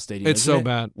football stadium. It's so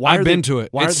bad. I've been to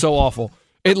it. It's so awful.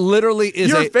 It literally is.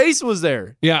 Your face was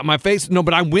there. Yeah, my face. No,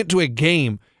 but I went to a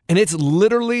game, and it's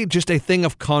literally just a thing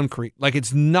of concrete. Like,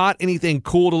 it's not anything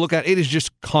cool to look at. It is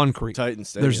just concrete. Titan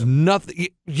Stadium. There's nothing.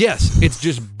 Yes, it's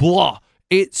just blah.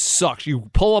 It sucks. You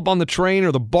pull up on the train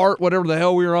or the BART, whatever the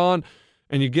hell we were on,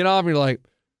 and you get off and you're like,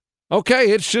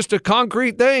 okay, it's just a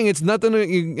concrete thing. It's nothing.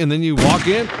 And then you walk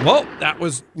in. Whoa, that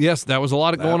was a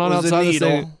lot going on outside the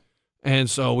stadium. And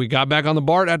so we got back on the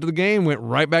BART after the game, went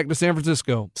right back to San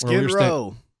Francisco. Skid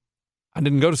Row. I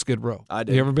didn't go to Skid Row. I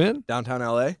did. You ever been? Downtown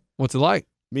L.A.? What's it like?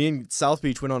 Me and South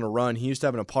Beach went on a run. He used to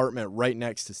have an apartment right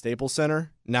next to Staples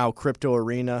Center, now Crypto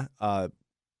Arena,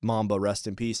 Mamba, rest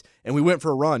in peace. And we went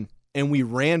for a run. And we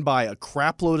ran by a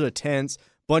crap load of tents,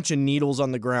 bunch of needles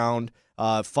on the ground,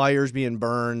 fires being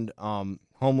burned,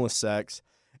 homeless sex.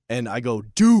 And I go,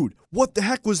 dude, what the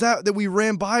heck was that we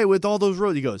ran by with all those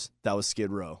roads? He goes, that was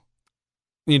Skid Row.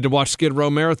 You need to watch Skid Row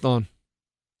Marathon.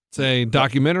 It's a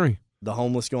documentary. The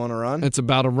homeless go on a run? It's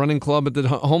about a running club at the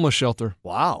homeless shelter.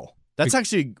 Wow. That's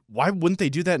actually, why wouldn't they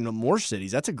do that in more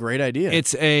cities? That's a great idea.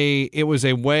 It was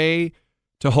a way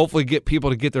to hopefully get people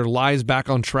to get their lives back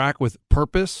on track with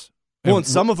purpose. Well, and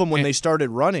some of them, when they started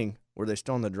running, were they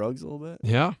still on the drugs a little bit?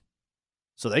 Yeah.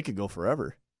 So they could go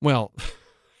forever. Well,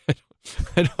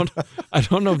 I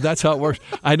don't know if that's how it works.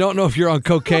 I don't know if you're on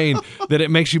cocaine that it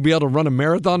makes you be able to run a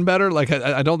marathon better. Like,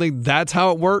 I don't think that's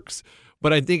how it works,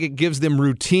 but I think it gives them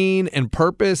routine and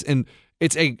purpose, and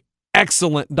it's a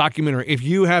excellent documentary. If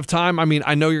you have time, I mean,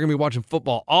 I know you're going to be watching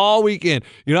football all weekend.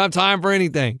 You don't have time for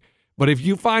anything, but if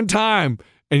you find time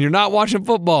and you're not watching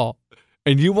football,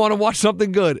 and you want to watch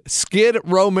something good, Skid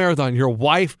Row Marathon. Your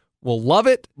wife will love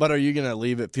it. But are you going to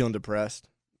leave it feeling depressed?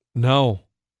 No.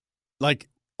 Like,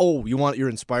 you're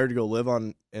inspired to go live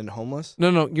in homeless?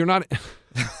 No, you're not.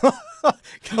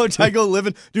 Coach, I go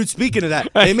living. Dude, speaking of that,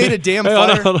 they made a damn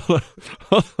fire. Hold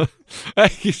on.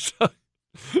 Hey,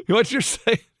 what you're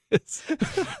saying is,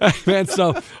 hey, man,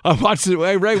 so I watched it.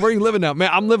 Hey, Ray, where are you living now? Man,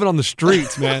 I'm living on the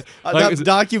streets, man. Like, that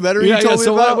documentary you told me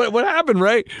about? What happened,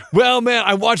 Ray? Well, man,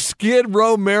 I watched Skid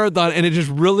Row Marathon, and it just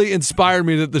really inspired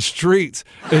me that the streets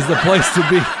is the place to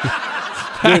be.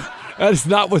 Dude, that is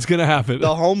not what's going to happen.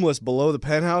 The homeless below the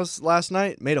penthouse last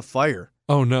night made a fire.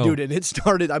 Oh, no. Dude, and it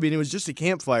started, it was just a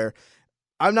campfire.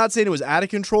 I'm not saying it was out of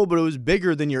control, but it was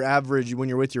bigger than your average when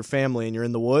you're with your family and you're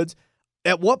in the woods.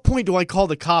 At what point do I call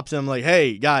the cops and I'm like,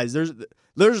 hey, guys, there's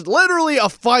literally a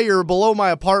fire below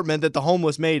my apartment that the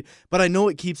homeless made, but I know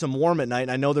it keeps them warm at night,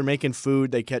 and I know they're making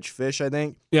food. They catch fish, I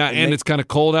think. Yeah, and it's kind of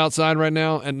cold outside right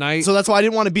now at night. So that's why I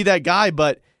didn't want to be that guy,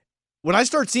 but when I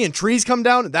start seeing trees come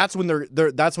down, that's when they're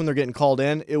getting called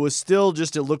in. It was still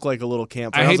just, it looked like a little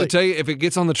campfire. I hate to tell you, if it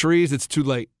gets on the trees, it's too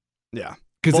late. Yeah.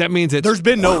 Because that means there's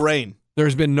been no rain.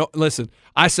 There's been no, listen,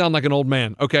 I sound like an old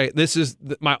man. Okay, this is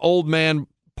my old man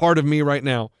part of me right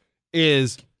now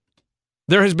is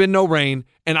there has been no rain,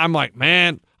 and I'm like,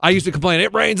 man, I used to complain,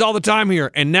 it rains all the time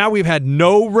here, and now we've had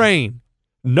no rain,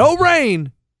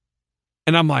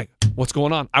 and I'm like, what's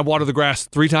going on? I water the grass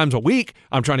 3 times a week.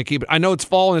 I'm trying to keep it. I know it's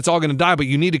fall and it's all going to die, but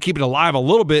you need to keep it alive a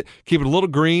little bit, keep it a little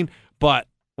green, but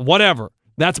whatever.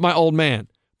 That's my old man.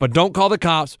 But don't call the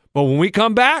cops. But when we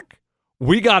come back,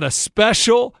 we got a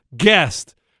special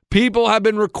guest. People have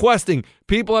been requesting.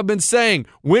 People have been saying,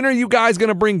 when are you guys going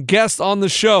to bring guests on the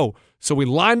show? So we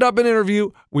lined up an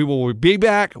interview. We will be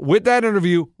back with that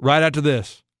interview right after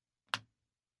this.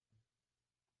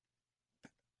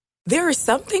 There are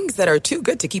some things that are too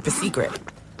good to keep a secret.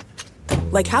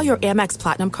 Like how your Amex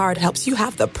Platinum card helps you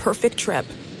have the perfect trip.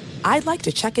 I'd like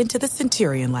to check into the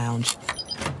Centurion Lounge.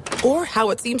 Or how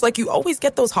it seems like you always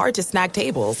get those hard-to-snag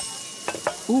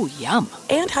tables. Ooh, yum.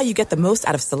 And how you get the most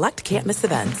out of select can't-miss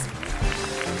events.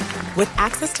 With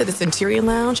access to the Centurion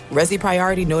Lounge, Resi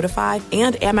Priority Notified,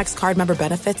 and Amex card member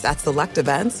benefits at select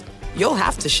events, you'll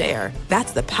have to share.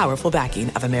 That's the powerful backing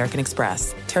of American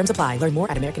Express. Terms apply. Learn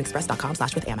more at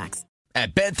americanexpress.com/withAmex.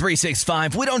 At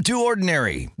Bet365, we don't do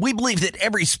ordinary. We believe that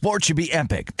every sport should be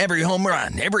epic. Every home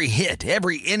run, every hit,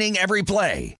 every inning, every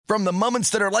play. From the moments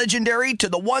that are legendary to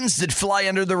the ones that fly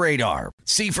under the radar.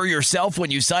 See for yourself when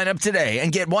you sign up today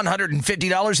and get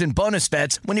 $150 in bonus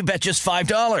bets when you bet just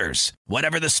 $5.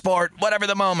 Whatever the sport, whatever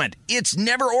the moment, it's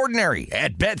never ordinary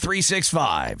at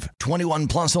Bet365. 21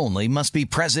 plus only. Must be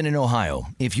present in Ohio.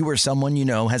 If you or someone you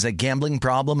know has a gambling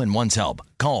problem and wants help,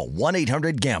 call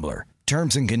 1-800-GAMBLER.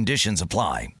 Terms and conditions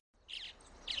apply.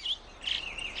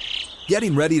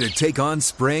 Getting ready to take on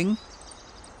spring?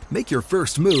 Make your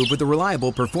first move with the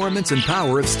reliable performance and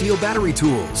power of Steel battery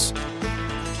tools.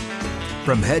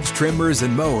 From hedge trimmers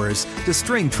and mowers to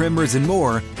string trimmers and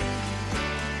more,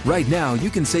 right now you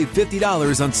can save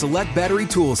 $50 on select battery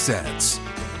tool sets.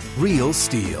 Real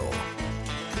Steel.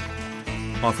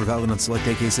 Offer valid on select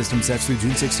AK system sets through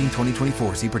June 16,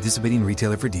 2024. See participating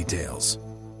retailer for details.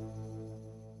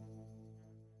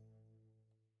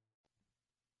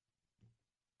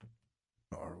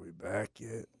 Back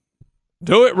yet?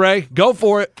 Do it, Ray. Go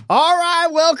for it. All right,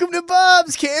 welcome to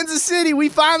Bub's, Kansas City. We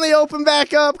finally opened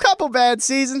back up. Couple bad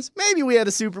seasons. Maybe we had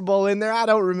a Super Bowl in there. I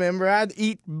don't remember. I'd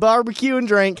eat barbecue and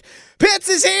drink. Pitts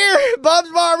is here.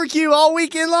 Bub's Barbecue all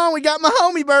weekend long. We got my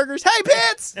homie burgers. Hey,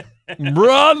 Pitts.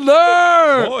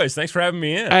 Brother. Boys, thanks for having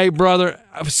me in. Hey, brother.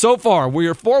 So far, we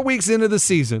are 4 weeks into the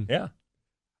season. Yeah.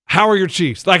 How are your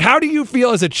Chiefs? Like, how do you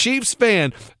feel as a Chiefs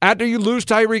fan after you lose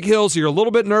Tyreek Hill, so you're a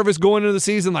little bit nervous going into the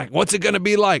season? Like, what's it going to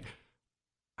be like?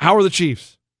 How are the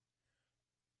Chiefs?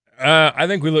 I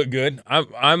think we look good.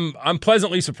 I'm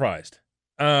pleasantly surprised.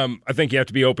 I think you have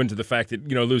to be open to the fact that,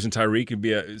 losing Tyreek could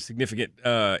be a significant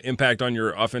impact on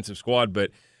your offensive squad.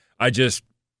 But I don't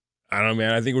know,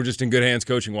 man. I think we're just in good hands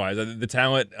coaching-wise. The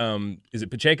talent, is it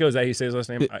Pacheco? Is that how you say his last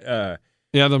name?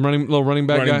 Yeah, the little running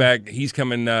back guy. Running back. He's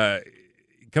coming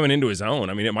into his own.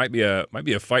 I mean, it might be a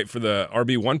fight for the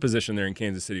RB1 position there in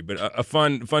Kansas City, but a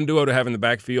fun duo to have in the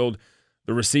backfield.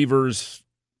 The receivers,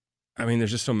 I mean,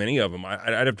 there's just so many of them.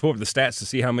 I'd have to pull up the stats to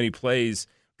see how many plays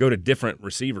go to different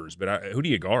receivers, but who do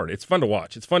you guard? It's fun to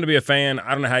watch. It's fun to be a fan.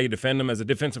 I don't know how you defend them. As a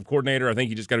defensive coordinator, I think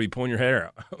you just got to be pulling your hair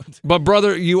out. But,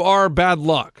 brother, you are bad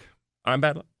luck. I'm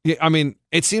bad luck? Yeah, I mean,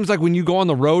 it seems like when you go on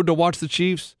the road to watch the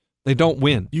Chiefs, they don't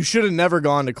win. You should have never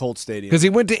gone to Colts Stadium. Because he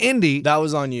went to Indy. That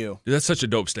was on you. Dude, that's such a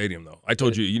dope stadium, though. I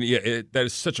told you, that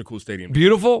is such a cool stadium.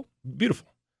 Beautiful?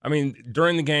 Beautiful. I mean,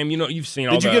 during the game, you've seen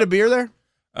all Did you get a beer there?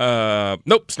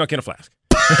 Nope, snuck in a flask.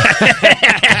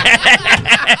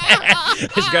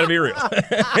 It's got to be real.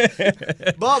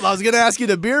 Bob, I was going to ask you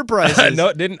the beer prices. No,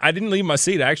 it didn't. I didn't leave my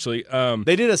seat, actually.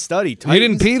 They did a study. You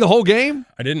didn't pee the whole game?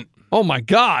 I didn't. Oh, my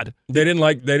God. They didn't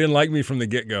like me from the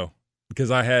get-go. Because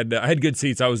I had good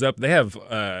seats. I was up. They have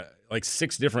like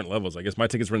 6 different levels. I guess my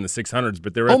tickets were in the 600s,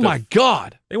 but they were. My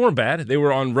God! They weren't bad. They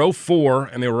were on row 4,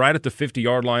 and they were right at the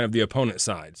 50-yard line of the opponent's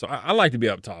side. So I like to be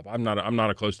up top. I'm not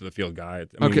a close to the field guy.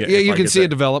 I mean, okay, you can see it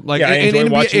develop. Like, I enjoy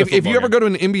watching if you ever go to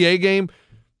an NBA game,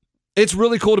 it's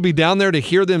really cool to be down there to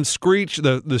hear them screech,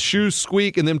 the shoes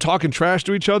squeak, and them talking trash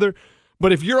to each other.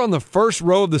 But if you're on the first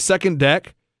row of the second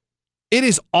deck, it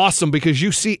is awesome because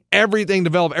you see everything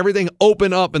develop, everything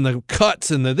open up, and the cuts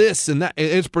and the this and that.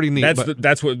 It's pretty neat.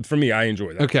 That's what, for me, I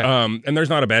enjoy that. Okay. And there's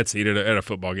not a bad seat at a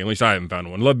football game. At least I haven't found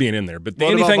one. Love being in there. But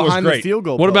what anything was great. The field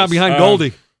goal what about behind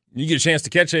Goldie? You get a chance to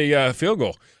catch a field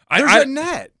goal. There's a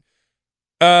net.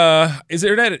 Is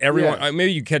there a net at everyone? Yeah.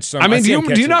 Maybe you catch some. I mean,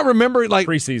 do you not remember like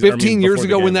 15 years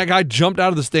ago when that guy jumped out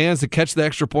of the stands to catch the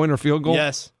extra point or field goal?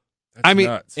 Yes. That's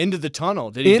nuts. Into the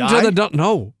tunnel. Did he die?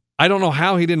 No. I don't know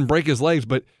how he didn't break his legs,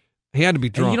 but he had to be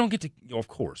drunk. And you don't get to, of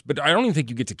course, but I don't even think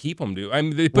you get to keep them, dude. I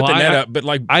mean, they put the net up, but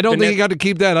like I don't think he got to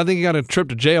keep that. I think he got a trip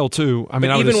to jail too. I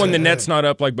mean, even when the net's not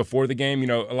up, like before the game,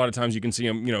 a lot of times you can see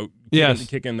them,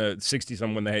 kicking the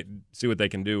 60-some when they see what they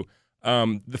can do.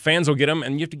 The fans will get them,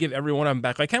 and you have to give every one of them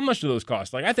back. Like, how much do those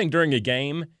cost? Like, I think during a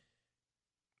game,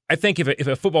 I think if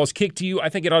a football's kicked to you, I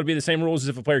think it ought to be the same rules as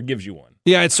if a player gives you one.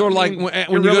 Yeah, it's sort of like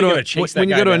when you go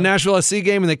to a Nashville SC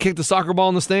game and they kick the soccer ball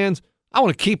in the stands. I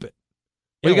want to keep it.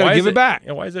 But you got to give it back.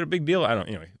 Why is it a big deal? I don't.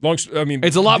 Anyway,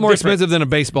 it's a lot more expensive than a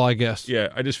baseball, I guess. Yeah,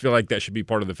 I just feel like that should be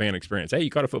part of the fan experience. Hey, you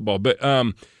caught a football, but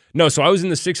no. So I was in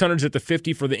the 600s at the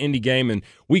 50 for the Indy game, and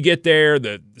we get there.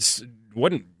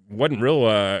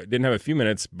 didn't have a few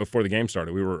minutes before the game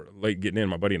started. We were late getting in,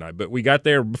 my buddy and I. But we got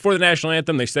there before the national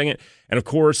anthem. They sang it. And, of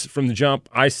course, from the jump,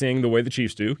 I sing the way the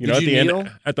Chiefs do. Did you kneel?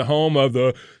 At the home of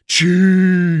the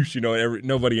Chiefs.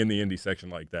 Nobody in the Indy section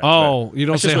like that. Oh, you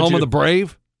don't say home of the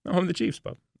Brave? No, home of the Chiefs,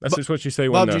 Bob. That's just what you say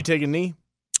Bob, when did you take a knee?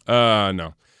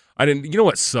 No. I didn't. You know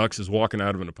what sucks is walking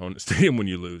out of an opponent's stadium when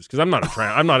you lose, because I'm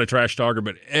not a trash talker,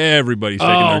 but everybody's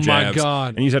taking their jabs. Oh my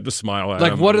God! And you just have to smile at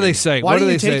like, them. what do they say? Why what do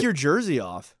they you take say? your jersey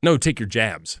off? No, take your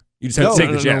jabs. You just have to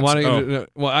take the jabs. Why don't you,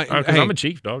 well, because I'm a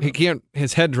Chief, dog. He can't.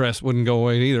 His headdress wouldn't go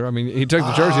away either. I mean, he took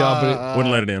the jersey off, but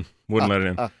wouldn't let it in. Wouldn't let it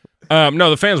in.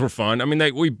 No, the fans were fun. I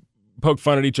mean, we poked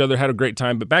fun at each other, had a great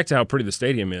time. But back to how pretty the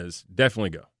stadium is, definitely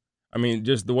go. I mean,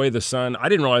 just the way the sun. I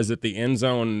didn't realize that the end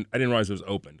zone. I didn't realize it was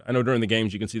opened. I know during the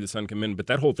games you can see the sun come in, but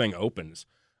that whole thing opens.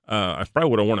 I probably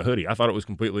would have worn a hoodie. I thought it was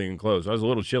completely enclosed. I was a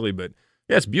little chilly, but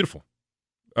yeah, it's beautiful.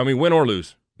 I mean, win or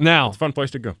lose, now it's a fun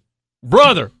place to go.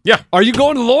 Brother, yeah, are you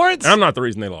going to Lawrence? I'm not the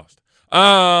reason they lost.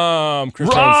 Chris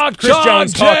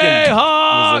Jones talking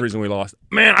was the reason we lost.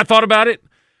 Man, I thought about it,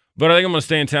 but I think I'm going to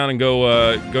stay in town and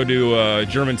go do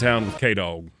Germantown with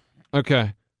K-Dog.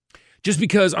 Okay. Just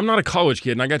because I'm not a college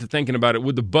kid, and I got to thinking about it.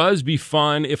 Would the buzz be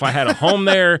fun if I had a home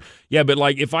there? Yeah, but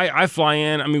like if I fly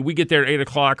in, I mean, we get there at 8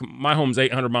 o'clock. My home's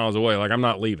 800 miles away. Like, I'm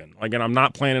not leaving. Like, and I'm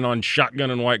not planning on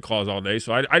shotgunning White Claws all day.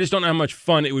 So I just don't know how much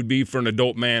fun it would be for an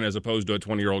adult man as opposed to a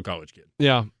 20-year-old college kid.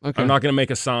 Yeah, okay. I'm not going to make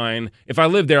a sign. If I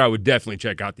lived there, I would definitely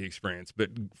check out the experience.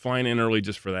 But flying in early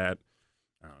just for that,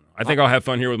 I don't know. I think I'll have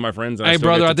fun here with my friends. And hey,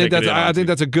 brother, I think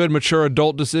that's a good mature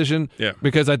adult decision. Yeah,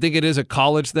 because I think it is a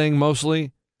college thing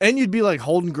mostly. And you'd be like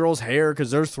holding girls' hair because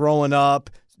they're throwing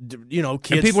up,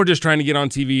 kids. And people are just trying to get on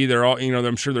TV. They're all,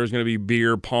 I'm sure there's going to be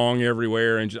beer pong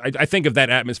everywhere. And I think of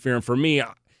that atmosphere. And for me,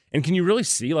 and can you really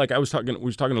see, like we was talking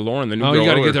to Lauren, the new girl. Oh, you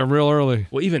got to get there real early.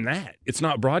 Well, even that, it's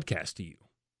not broadcast to you.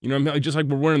 You know what I mean? Just like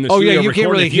we're wearing this. Oh, yeah, you can't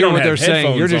really hear what they're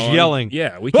saying. You're just yelling.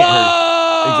 Yeah, we can't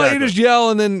hear exactly. You just yell,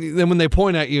 and then when they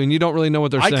point at you, and you don't really know what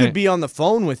they're saying. I could be on the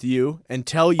phone with you and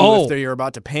tell you if they're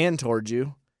about to pan towards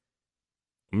you.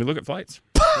 Let me look at flights.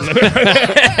 And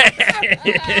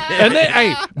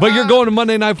then, but you're going to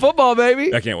Monday Night Football,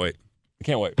 baby. I can't wait.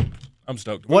 I'm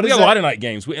stoked. We got a lot of night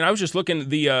games. And I was just looking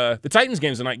the Titans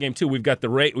game's a night game too. We've got the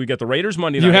Raiders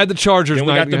Monday night. You had the Chargers. Then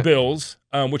we got the Bills,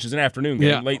 which is an afternoon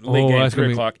game, late game,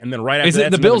 3 o'clock, and then right after that, is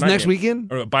it the Bills next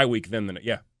weekend or a bye week? Then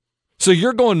yeah. So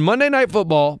you're going Monday Night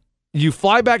Football. You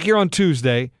fly back here on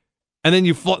Tuesday, and then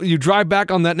you drive back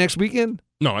on that next weekend.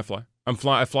 No, I fly.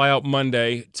 I fly out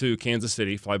Monday to Kansas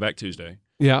City, fly back Tuesday.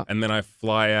 Yeah. And then I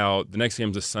fly out. The next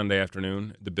game's a Sunday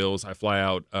afternoon, the Bills. I fly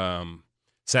out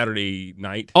Saturday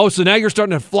night. Oh, so now you're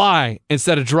starting to fly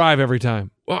instead of drive every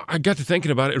time. Well, I got to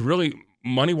thinking about it. It really,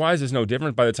 money-wise, is no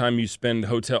different by the time you spend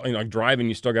like driving,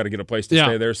 you still got to get a place to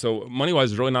stay there. So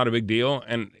money-wise is really not a big deal,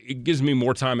 and it gives me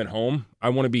more time at home. I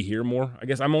want to be here more. I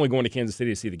guess I'm only going to Kansas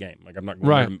City to see the game. Like, I'm not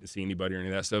going to see anybody or any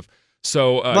of that stuff.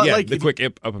 So, the quick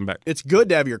up and back. It's good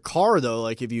to have your car, though.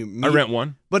 Like, if you meet, I rent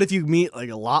one. But if you meet, like,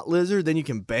 a lot lizard, then you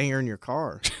can bang her in your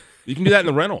car. You can do that in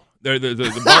the rental. The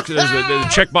box, there's the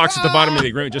check box at the bottom of the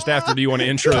agreement just after, do you want to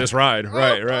insure this ride?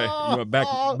 Right. You want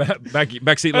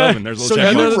back seat 11. There's a little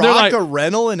check box. So you rock a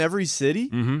rental in every city?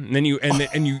 Mm-hmm. And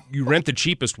then you rent the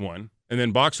cheapest one. And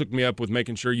then Box hooked me up with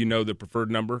making sure you know the preferred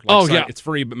number. It's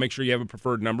free, but make sure you have a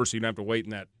preferred number so you don't have to wait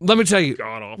in that. Let me tell you,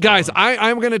 guys,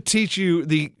 I'm going to teach you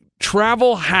the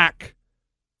travel hack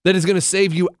that is going to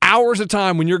save you hours of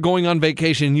time when you're going on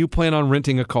vacation and you plan on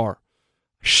renting a car.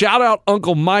 Shout out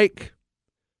Uncle Mike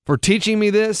for teaching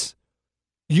me this.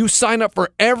 You sign up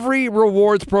for every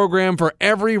rewards program for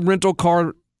every rental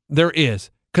car there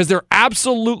is because they're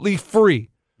absolutely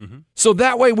free. Mm-hmm. So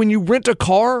that way when you rent a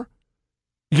car,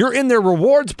 you're in their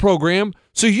rewards program,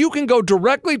 so you can go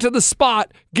directly to the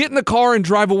spot, get in the car, and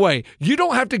drive away. You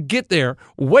don't have to get there,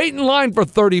 wait in line for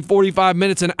 30, 45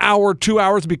 minutes, an hour, 2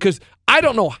 hours, because I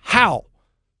don't know how.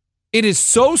 It is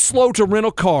so slow to rent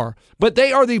a car, but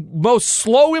they are the most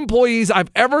slow employees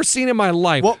I've ever seen in my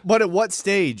life. But at what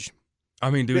stage? I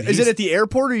mean, dude, is it at the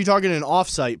airport or are you talking an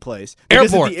off-site place?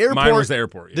 Because airport. At the airport. Mine was the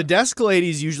airport. Yeah. The desk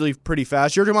lady's usually pretty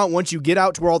fast. You're talking about once you get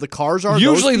out to where all the cars are.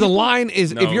 Usually the line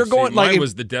is if you're going mine like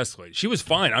was the desk lady. She was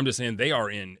fine. I'm just saying they are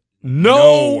in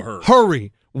no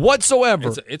hurry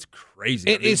whatsoever. It's crazy.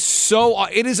 It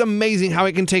is amazing how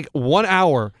it can take 1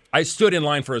 hour. I stood in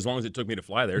line for as long as it took me to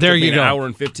fly there. It there took me you an go. hour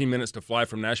and 15 minutes to fly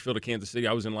from Nashville to Kansas City.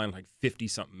 I was in line like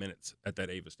 50-something minutes at that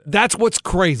Avis desk. That's what's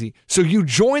crazy. So you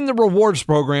join the rewards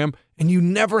program, and you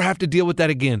never have to deal with that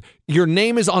again. Your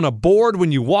name is on a board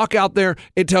when you walk out there.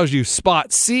 It tells you spot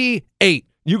C8.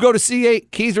 You go to C8,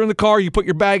 keys are in the car, you put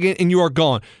your bag in, and you are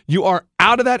gone. You are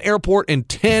out of that airport in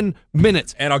 10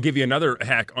 minutes. And I'll give you another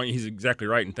hack. He's exactly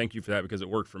right, and thank you for that because it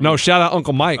worked for me. No, shout out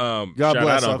Uncle Mike. God shout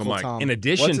bless out Uncle Mike. Tom. In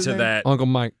addition What's his to name? that, Uncle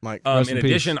Mike. in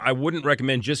addition, I wouldn't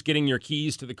recommend just getting your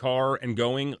keys to the car and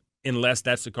going unless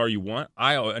that's the car you want.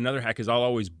 Another hack is I'll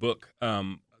always book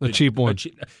the cheap one.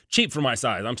 Cheap for my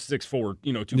size. I'm 6'4",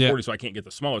 240, so I can't get the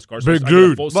smallest car. So Big I dude.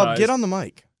 get a full Bob, size. get on the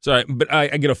mic. So, but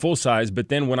I get a full size. But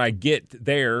then when I get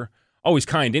there, always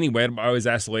kind anyway. I always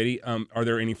ask the lady, "Are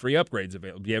there any free upgrades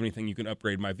available? Do you have anything you can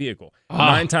upgrade my vehicle?"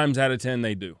 9 times out of 10,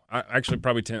 they do. Actually,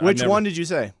 probably 10. Which one did you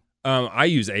say? I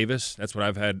use Avis. That's what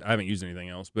I've had. I haven't used anything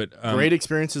else. But Great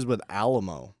experiences with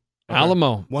Alamo.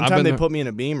 Alamo. One time they put me in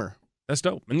a Beamer. That's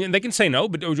dope. And they can say no,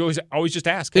 but always just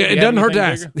ask. It doesn't hurt to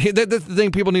ask. That's the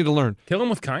thing people need to learn. Kill them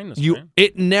with kindness, man.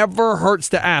 It never hurts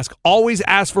to ask. Always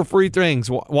ask for free things.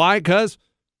 Why? Because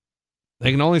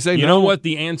they can only say no. You know what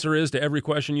the answer is to every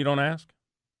question you don't ask?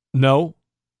 No.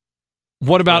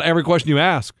 What about every question you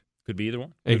ask? Could be either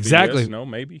one. Could Exactly. Be yes, no,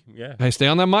 maybe. Yeah. Hey, stay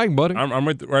on that mic, buddy. I'm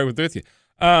right with you.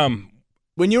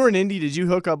 When you were in Indy, did you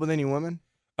hook up with any women?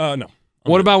 No.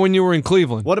 What about when you were in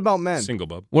Cleveland? What about men? Single,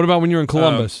 bub. What about when you were in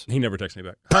Columbus? He never texted me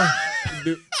back.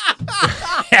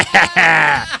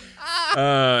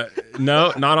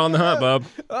 No, not on the hunt, bub.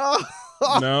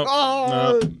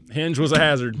 No. Hinge was a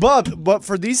hazard. But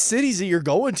for these cities that you're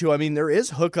going to, I mean, there is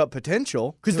hookup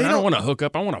potential because they I don't want to hook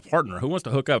up. I want a partner. Who wants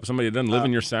to hook up? Somebody that doesn't live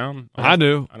in your sound? I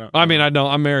do. I don't. I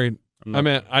don't. I'm married.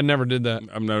 I never did that.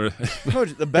 I'm never.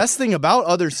 Coach, the best thing about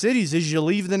other cities is you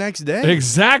leave the next day.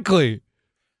 Exactly.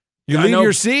 You leave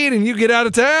your seat and you get out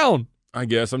of town. I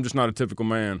guess I'm just not a typical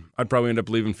man. I'd probably end up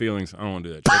leaving feelings. I don't want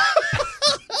to do that.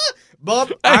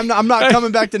 Bub, I'm not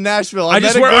coming back to Nashville.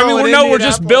 We're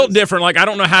just built different. Like I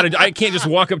don't know how to. I can't just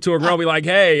walk up to a girl and be like,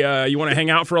 "Hey, you want to hang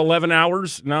out for 11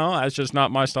 hours?" No, that's just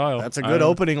not my style. That's a good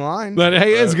opening line. But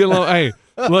hey, it's good. Hey,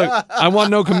 look, I want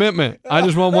no commitment. I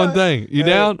just want one thing. You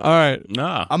down? All right.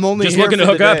 Nah, I'm only just here looking to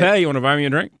for hook the up. day. Hey, you want to buy me a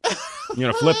drink? You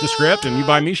want to flip the script and you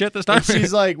buy me shit this time? And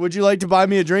she's like, "Would you like to buy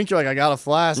me a drink?" You're like, "I got a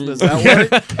flask." Does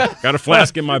that work? Got a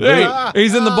flask in my boot. Hey,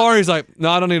 he's in the bar. He's like, "No,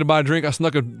 I don't need to buy a drink. I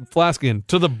snuck a flask in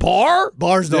to the bar."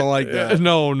 Bars don't like that.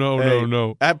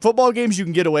 No. At football games, you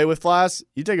can get away with flasks.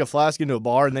 You take a flask into a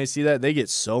bar and they see that, they get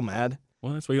so mad.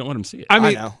 Well, that's why you don't let them see it. I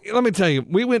mean, know. let me tell you,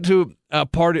 we went to a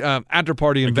party, after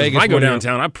party in Because Vegas. if I go one year.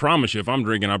 downtown, I promise you, if I'm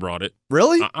drinking, I brought it.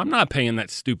 Really? I'm not paying that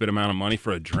stupid amount of money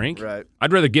for a drink. Right.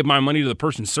 I'd rather give my money to the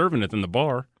person serving it than the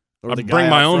bar. Or I'd the guy bring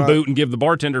my out own front. boot and give the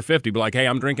bartender 50. Be like, hey,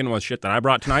 I'm drinking with shit that I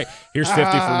brought tonight. Here's 50 for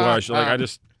wash. Like I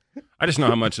just know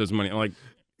how much this money. Like,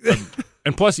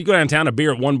 and plus you go downtown, a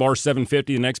beer at one bar $7.50,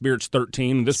 the next beer it's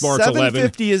 $13, this bar it's $11.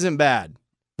 $7.50 isn't bad.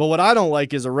 But what I don't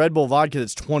like is a Red Bull vodka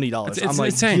that's $20. It's I'm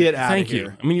like, insane. get out Thank of you.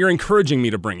 here. I mean, you're encouraging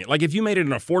me to bring it. Like if you made it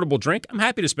an affordable drink, I'm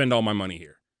happy to spend all my money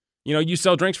here. You know, you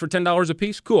sell drinks for $10 a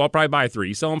piece. Cool, I'll probably buy 3.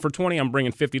 You sell them for $20, I'm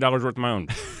bringing $50 worth of my own.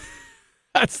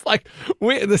 That's like,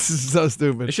 this is so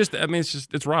stupid. It's just,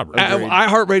 it's robbery. At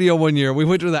iHeartRadio one year, we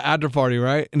went to the after party,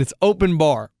 right? And it's open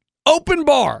bar. Open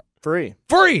bar. Free.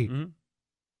 Mm-hmm.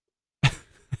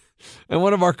 And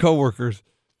one of our coworkers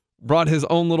brought his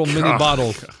own little mini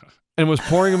bottles and was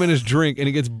pouring them in his drink, and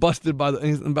he gets busted by the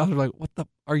bouncer's like, "What the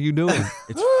are you doing?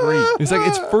 It's free." He's like,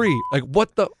 "It's free. Like,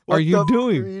 what the are you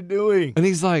doing? What are you doing?" And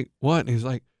he's like, "What?" And he's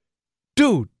like,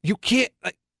 "Dude, you can't.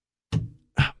 Like,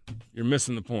 You're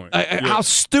missing the point. how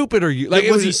stupid are you? Like,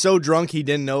 was he so drunk he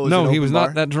didn't know it was no, an he was open not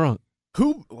bar? that drunk.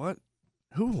 Who? What?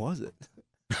 Who was it?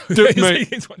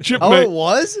 Chipmate. Oh, it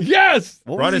was? Yes.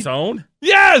 What Brought was his own?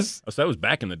 Yes. Oh, so that was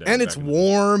back in the day. And it's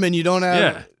warm, and you don't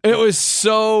have. Yeah. It was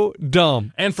so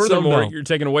dumb. And furthermore, So dumb. you're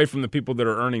taking away from the people that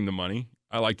are earning the money.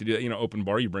 I like to do that. You know, open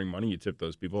bar, you bring money, you tip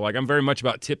those people. Like, I'm very much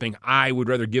about tipping. I would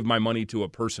rather give my money to a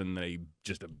person than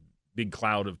just a big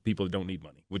cloud of people that don't need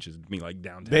money, which is me, like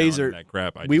downtown Baser, and that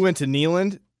crap. We went to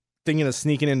Neyland thinking of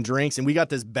sneaking in drinks, and we got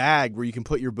this bag where you can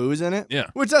put your booze in it. Yeah.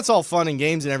 Which that's all fun and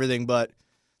games and everything, but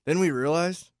then we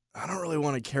realized I don't really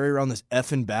want to carry around this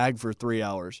effing bag for 3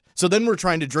 hours. So then we're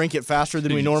trying to drink it faster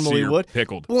than we normally would.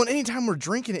 Pickled. Well, and anytime we're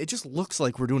drinking it, it just looks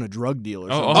like we're doing a drug deal or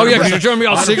something. Oh yeah, because you're trying to be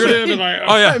all secretive and like,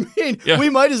 Oh, yeah. I mean, we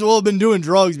might as well have been doing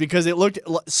drugs because it looked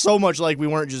so much like we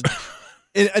weren't just.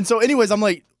 and so, anyways, I'm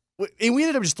like, and we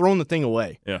ended up just throwing the thing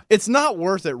away. Yeah. It's not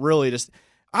worth it, really. Just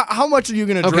how much are you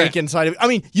going to drink inside of it? I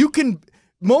mean, you can.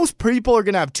 Most people are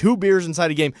going to have 2 beers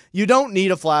inside a game. You don't need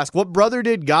a flask. What brother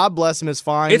did, God bless him, is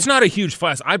fine. It's not a huge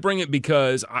flask. I bring it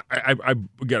because I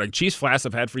got a cheese flask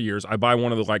I've had for years. I buy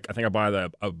one of the, I think I buy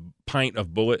a pint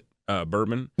of Bullet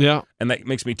bourbon. Yeah. And that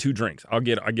makes me 2 drinks. I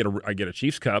get a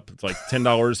Chiefs cup. It's like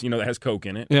 $10, that has Coke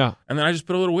in it. Yeah. And then I just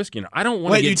put a little whiskey in it. I don't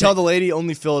want to Wait, you tell the lady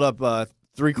only fill it up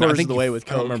 3/4 of the way with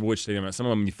Coke. I don't remember which stadium. Some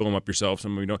of them you fill them up yourself.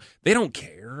 Some of them you don't. They don't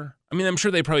care. I mean, I'm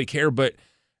sure they probably care, but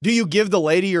Do you give the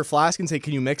lady your flask and say,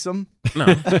 "Can you mix them"? no.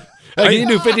 Can you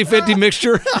do 50-50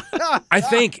 mixture? I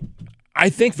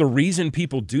think the reason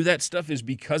people do that stuff is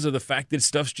because of the fact that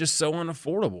stuff's just so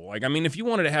unaffordable. Like, I mean, if you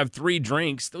wanted to have 3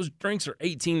 drinks, those drinks are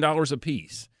 $18 a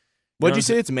piece. What'd you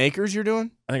say? It's Makers you're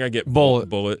doing? I think I get Bullet.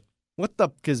 Bullet. What the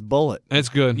is Bullet? That's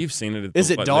good. You've seen it.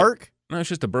 Is it dark? No, it's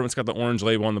just a bourbon. It's got the orange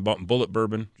label on the bottom. Bullet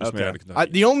bourbon. Just made out of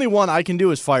Kentucky. The only one I can do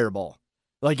is Fireball.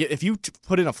 Like, if you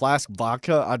put in a flask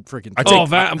vodka, I'd freaking.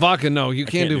 Vodka, no. You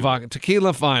can't do vodka.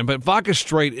 Tequila, fine. But vodka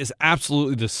straight is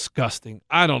absolutely disgusting.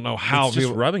 I don't know how. It's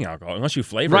just rubbing alcohol, unless you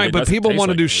flavor it. Right, but people want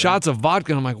to do it, shots of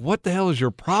vodka, and I'm like, what the hell is your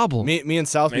problem? Me and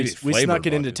South, we snuck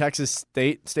it into Texas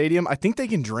State Stadium. I think they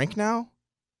can drink now.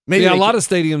 Maybe a lot of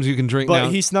stadiums you can drink now.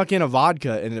 But he snuck in a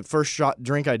vodka, and the first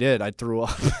drink I did, I threw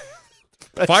up.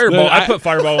 Fireball. I put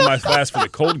Fireball in my flask for the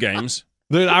cold games.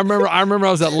 Dude, I remember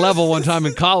I was at Level one time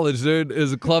in college, dude. It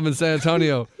was a club in San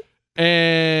Antonio.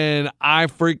 And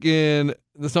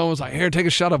someone was like, here, take a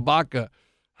shot of vodka.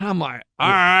 And I'm like, all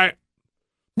right.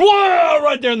 Whoa,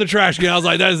 right there in the trash can. I was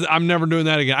like, I'm never doing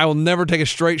that again. I will never take a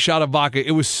straight shot of vodka.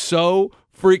 It was so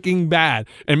freaking bad.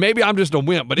 And maybe I'm just a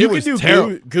wimp, but it was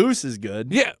terrible. Goose is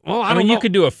good. Yeah. Well, I mean, you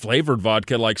could do a flavored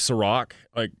vodka like Ciroc.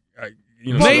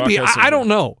 Maybe. I don't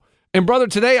know. And, brother,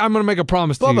 today I'm going to make a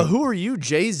promise to you. Bubba, who are you,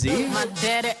 Jay-Z?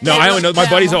 No, I only know my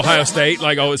buddy's Ohio State.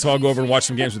 So I'll go over and watch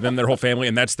some games with them, their whole family,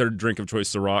 and that's their drink of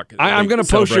choice, Ciroc. I'm going to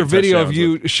post your video of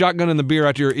you shotgunning the beer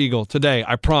after your Eagle today.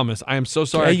 I promise. I am so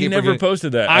sorry. Yeah, you never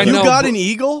posted that. You got an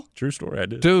Eagle? True story, I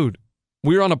did. Dude,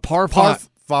 we were on a par 5.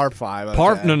 Par 5.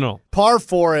 Okay. No. Par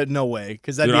 4, no way,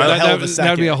 because that'd be a hell of a second.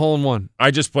 That'd be a hole in one.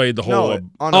 I just played the whole.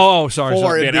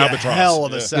 Sorry. It'd be a hell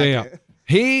of a second. Yeah.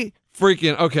 He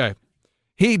freaking, okay.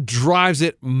 He drives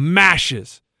it,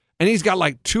 mashes, and he's got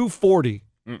like 240.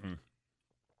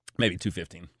 Maybe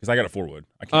 215, because I got a 4-wood.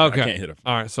 I can't hit it.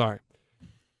 All right, sorry.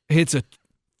 Hits a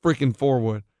freaking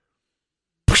 4-wood.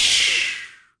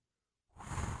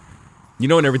 You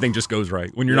know when everything just goes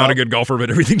right. When you're not a good golfer, but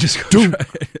everything just goes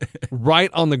right. Right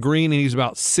on the green, and he's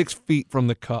about 6 feet from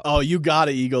the cup. Oh, you got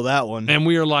to eagle that one. And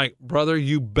we are like, brother,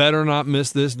 you better not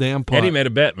miss this damn putt. Eddie made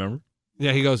a bet, remember?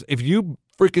 Yeah, he goes, if you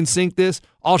freaking sink this,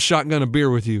 I'll shotgun a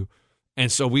beer with you.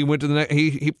 And so we went to the next.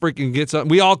 He freaking gets up.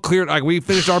 We all cleared. Like, we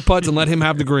finished our putts and let him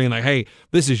have the green. Like, hey,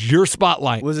 this is your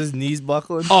spotlight. Was his knees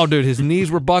buckling? Oh, dude, his knees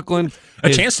were buckling.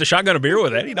 A chance to shotgun a beer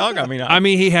with Eddie, dog. I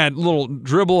mean, he had little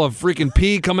dribble of freaking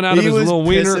pee coming out of his little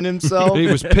wiener. He was pissing himself. He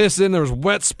was pissing. There was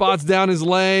wet spots down his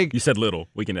leg. You said little.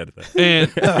 We can edit that.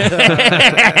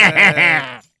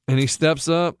 And he steps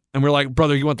up, and we're like,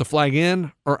 brother, you want the flag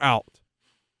in or out?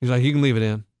 He's like, you can leave it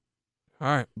in. All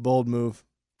right. Bold move.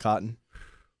 Cotton.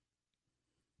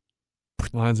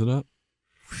 Lines it up.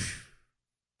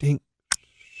 Dink.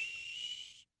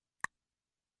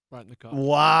 Right in the cup.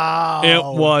 Wow.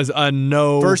 It was a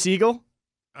no. First eagle?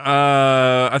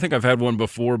 I think I've had one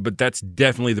before, but that's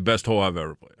definitely the best hole I've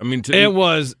ever played. I mean, it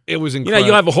was incredible. You know,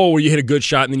 you'll have a hole where you hit a good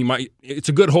shot, and then it's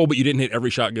a good hole, but you didn't hit every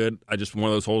shot good. One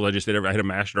of those holes I just did. I hit a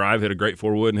mash drive, hit a great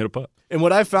 4-wood, and hit a putt. And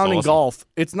what I found in golf,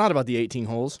 it's not about the 18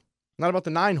 holes, not about the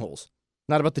 9 holes,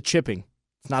 not about the chipping,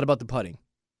 it's not about the putting.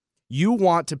 You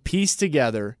want to piece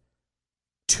together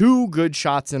 2 good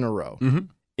shots in a row. Mm-hmm.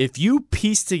 If you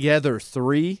piece together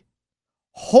 3,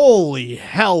 holy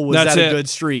hell, was that a good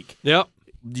streak. Yep.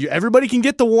 Everybody can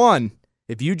get the 1.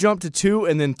 If you jump to 2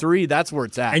 and then 3, that's where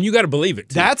it's at. And you got to believe it,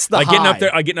 too. That's the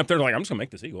high. Getting up there, like, I'm just going to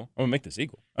make this eagle. I'm going to make this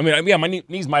eagle. I mean, yeah, my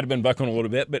knees might have been buckling a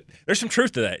little bit, but there's some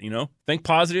truth to that, you know? Think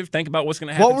positive. Think about what's going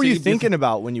to happen. What were you thinking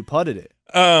about when you putted it?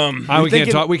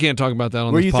 We can't talk about that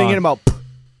on this pod. Were you thinking about...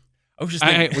 I was just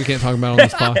thinking. We can't talk about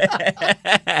it on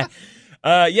this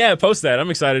pod. Yeah, post that.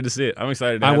 I'm excited to see it. I'm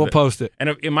excited to I will post it.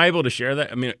 And am I able to share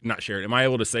that? I mean, not share it. Am I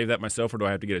able to save that myself, or do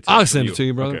I have to get it? I'll send it to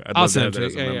you, brother. Okay, I'll send it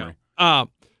to you. Yeah.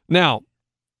 Now,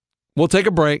 we'll take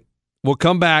a break. We'll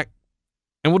come back,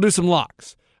 and we'll do some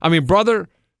locks. I mean, brother,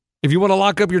 if you want to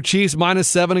lock up your Chiefs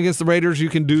 -7 against the Raiders, you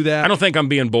can do that. I don't think I'm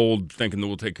being bold thinking that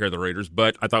we'll take care of the Raiders,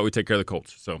 but I thought we'd take care of the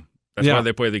Colts. So that's why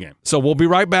they play the game. So we'll be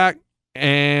right back.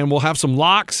 And we'll have some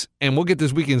locks, and we'll get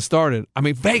this weekend started. I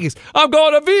mean, Vegas. I'm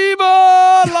going to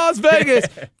Viva Las Vegas.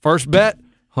 First bet,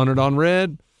 100 on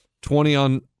red, 20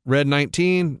 on red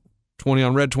 19, 20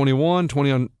 on red 21, 20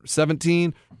 on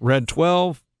 17, red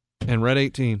 12, and red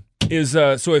 18.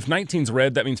 So if 19's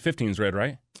red, that means 15's red,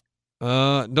 right?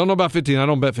 Don't know about 15. I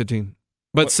don't bet 15.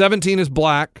 But 17 is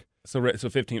black. So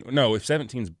 15. No, if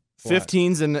 17's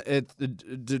 15's and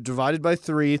it divided by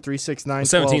 3, 3, 6, 9,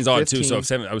 12, 17's odd 15. too. So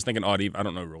if I was thinking odd, I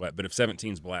don't know roulette, but if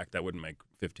 17's black, that wouldn't make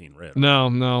 15 red. No.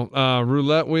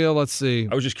 Roulette wheel. Let's see.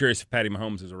 I was just curious if Patty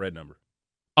Mahomes is a red number.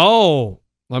 Oh,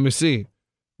 let me see.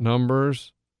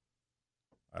 Numbers.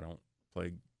 I don't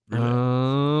play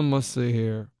roulette. Let's see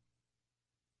here.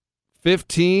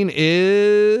 15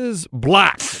 is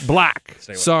black.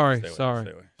 Sorry. All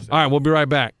right, we'll be right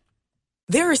back.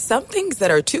 There are some things that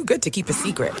are too good to keep a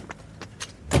secret.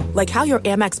 Like how your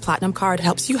Amex Platinum card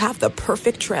helps you have the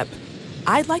perfect trip.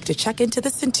 I'd like to check into the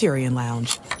Centurion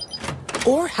Lounge.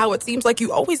 Or how it seems like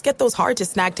you always get those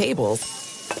hard-to-snag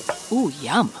tables. Ooh,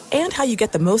 yum. And how you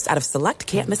get the most out of select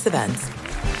can't-miss events.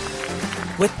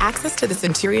 With access to the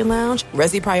Centurion Lounge,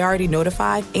 Resi Priority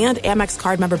Notify, and Amex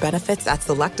card member benefits at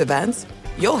select events,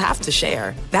 you'll have to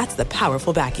share. That's the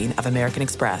powerful backing of American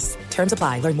Express. Terms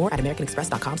apply. Learn more at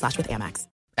americanexpress.com/withAmex.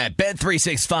 At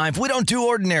Bet365, we don't do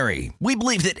ordinary. We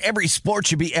believe that every sport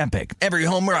should be epic. Every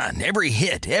home run, every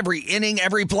hit, every inning,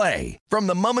 every play. From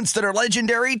the moments that are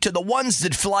legendary to the ones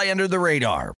that fly under the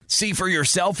radar. See for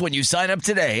yourself when you sign up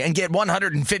today and get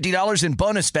 $150 in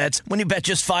bonus bets when you bet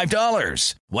just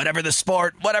 $5. Whatever the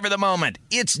sport, whatever the moment,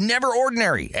 it's never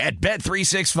ordinary at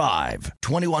Bet365.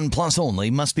 21 plus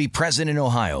only. Must be present in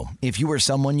Ohio. If you or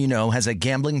someone you know has a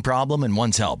gambling problem and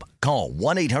wants help, call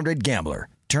 1-800-GAMBLER.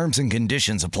 Terms and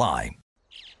conditions apply.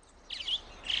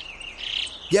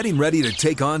 Getting ready to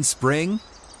take on spring?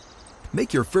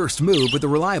 Make your first move with the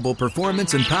reliable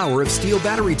performance and power of Steel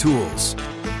battery tools.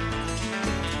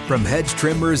 From hedge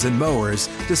trimmers and mowers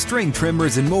to string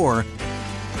trimmers and more,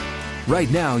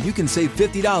 right now you can save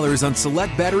 $50 on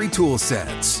select battery tool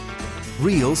sets.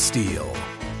 Real Steel.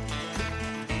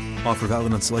 Offer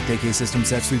valid on select AK system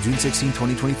sets through June 16,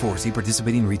 2024. See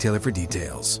participating retailer for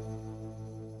details.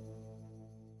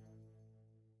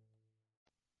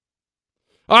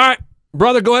 All right,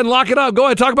 brother, go ahead and lock it up. Go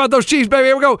ahead, talk about those Chiefs, baby.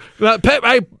 Here we go.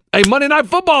 Hey, Monday Night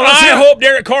Football. I hope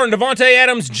Derek Carr and Devontae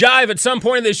Adams jive at some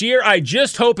point this year. I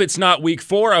just hope it's not week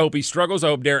 4. I hope he struggles. I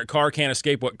hope Derek Carr can't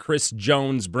escape what Chris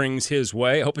Jones brings his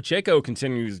way. I hope Pacheco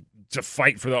continues to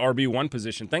fight for the RB1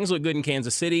 position. Things look good in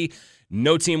Kansas City.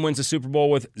 No team wins a Super Bowl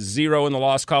with 0 in the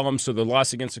loss column, so the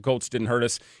loss against the Colts didn't hurt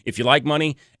us. If you like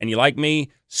money and you like me,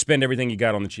 spend everything you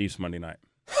got on the Chiefs Monday night.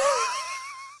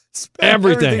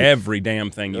 Everything. Every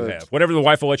damn thing you have. Whatever the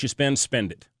wife will let you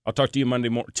spend it. I'll talk to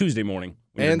you Tuesday morning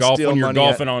when And you're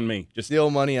golfing on me. Just steal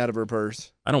money out of her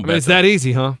purse. I don't I bet mean, it's that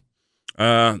easy, huh?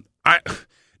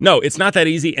 No, it's not that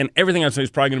easy, and everything I'm saying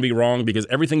is probably going to be wrong because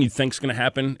everything you think is going to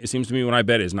happen, it seems to me when I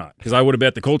bet is not. Because I would have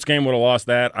bet the Colts game, would have lost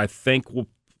that. I think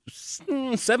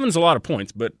 7's a lot of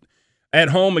points, but at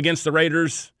home against the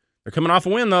Raiders, they're coming off a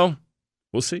win, though.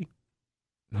 We'll see.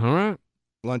 All right.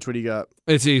 Lunch, what do you got?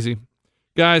 It's easy.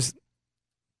 Guys,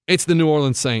 it's the New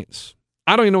Orleans Saints.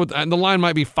 I don't even know what the line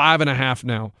might be 5.5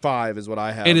 now. 5 is what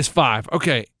I have. It is 5.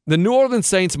 Okay. The New Orleans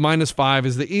Saints -5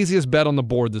 is the easiest bet on the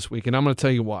board this week, and I'm going to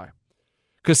tell you why.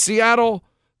 Because Seattle,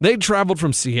 they traveled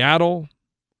from Seattle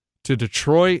to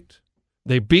Detroit.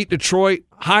 They beat Detroit.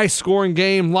 High-scoring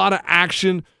game, a lot of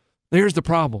action. Here's the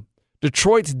problem.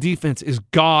 Detroit's defense is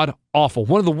god-awful.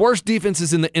 One of the worst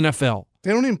defenses in the NFL.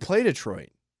 They don't even play Detroit.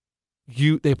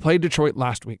 They played Detroit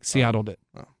last week. Seattle did.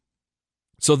 Oh.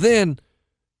 So then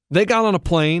they got on a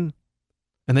plane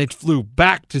and they flew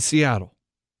back to Seattle,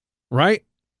 right?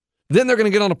 Then they're going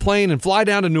to get on a plane and fly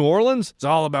down to New Orleans. It's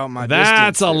all about my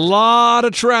That's distance. a lot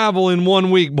of travel in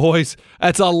 1 week, boys.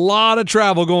 That's a lot of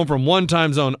travel going from one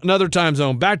time zone, another time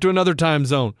zone, back to another time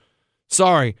zone.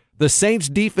 Sorry, the Saints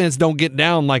defense don't get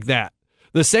down like that.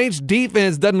 The Saints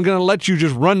defense doesn't going to let you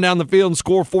just run down the field and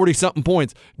score 40-something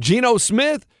points. Geno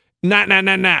Smith, nah.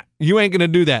 You ain't going to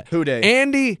do that. Who dey?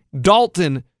 Andy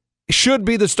Dalton should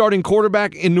be the starting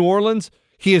quarterback in New Orleans.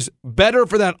 He is better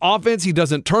for that offense. He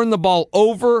doesn't turn the ball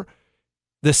over.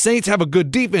 The Saints have a good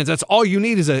defense. That's all you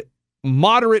need is a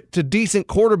moderate to decent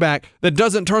quarterback that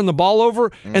doesn't turn the ball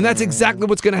over, and that's exactly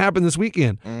what's going to happen this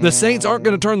weekend. The Saints aren't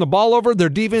going to turn the ball over. Their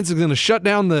defense is going to shut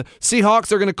down the Seahawks.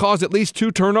 They're going to cause at least 2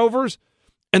 turnovers,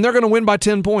 and they're going to win by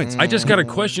 10 points. I just got a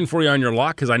question for you on your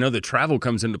lock because I know that travel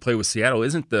comes into play with Seattle.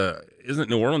 Isn't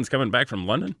New Orleans coming back from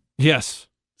London? Yes.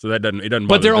 So it doesn't.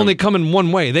 But they're only coming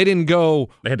one way. They didn't go.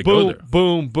 They had to boom, go there.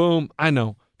 Boom, boom. I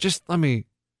know. Just let me.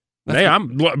 Hey,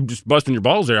 I'm just busting your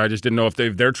balls there. I just didn't know if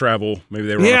their travel, maybe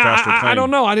they were on a faster plane. I don't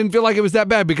know. I didn't feel like it was that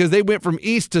bad because they went from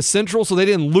east to central, so they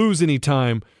didn't lose any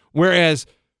time, whereas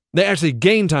they actually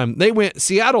gained time.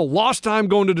 Seattle lost time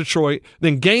going to Detroit,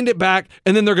 then gained it back,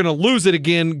 and then they're going to lose it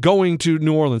again going to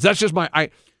New Orleans. That's just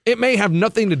it may have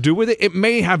nothing to do with it. It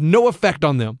may have no effect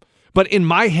on them. But in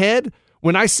my head,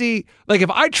 when I see, like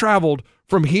if I traveled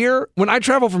from here, when I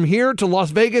travel from here to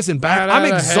Las Vegas and back, I'm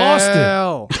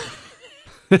exhausted.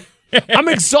 I'm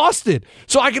exhausted.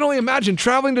 So I can only imagine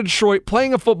traveling to Detroit,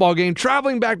 playing a football game,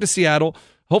 traveling back to Seattle.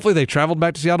 Hopefully they traveled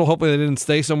back to Seattle. Hopefully they didn't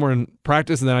stay somewhere and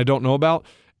practice and then I don't know about.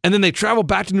 And then they travel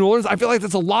back to New Orleans. I feel like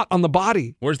that's a lot on the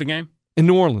body. Where's the game? In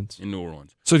New Orleans. In New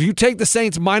Orleans. So if you take the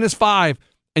Saints -5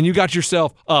 and you got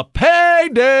yourself a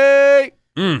payday.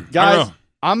 Guys,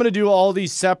 I'm going to do all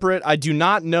these separate. I do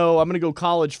not know. I'm going to go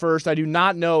college first. I do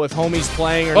not know if homie's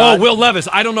playing or not. Oh, Will Levis.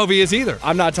 I don't know if he is either.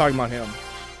 I'm not talking about him.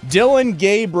 Dylan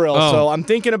Gabriel. Oh. So I'm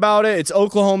thinking about it. It's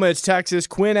Oklahoma. It's Texas.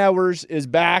 Quinn Ewers is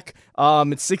back.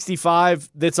 It's 65.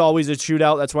 That's always a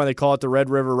shootout. That's why they call it the Red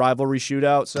River Rivalry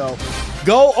Shootout. So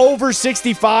go over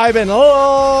 65 and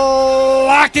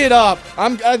lock it up.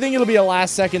 I think it'll be a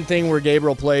last-second thing where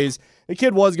Gabriel plays. The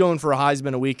kid was going for a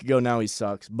Heisman a week ago. Now he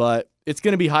sucks. But it's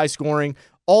going to be high scoring.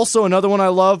 Also, another one I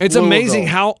love. It's Louisville. amazing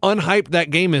how unhyped that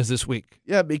game is this week.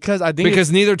 Yeah, because I think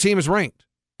neither team is ranked.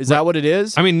 Is that what it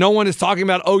is? I mean, no one is talking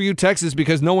about OU Texas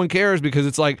because no one cares because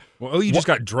it's like. Well, OU just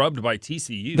got drubbed by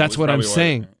TCU. That's what I'm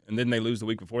saying. And then they lose the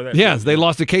week before that. Yes, they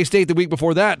lost to K-State the week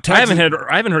before that. Texas,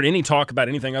 I haven't heard any talk about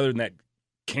anything other than that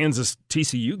Kansas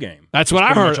TCU game. That's what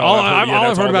I've heard. All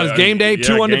I've heard about is game day,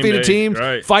 two undefeated teams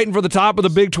fighting for the top of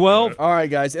the Big 12. All right,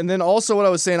 guys. And then also what I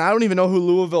was saying, I don't even know who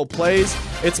Louisville plays.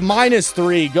 It's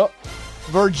 -3. Go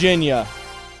Virginia.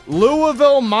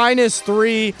 Louisville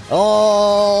 -3.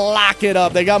 Oh, lock it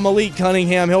up. They got Malik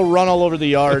Cunningham. He'll run all over the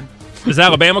yard. Does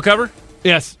Alabama cover?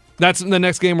 Yes. That's the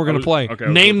next game we're going to play. Okay,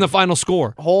 Name the final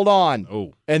score. Hold on.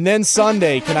 Oh. And then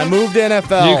Sunday, can I move to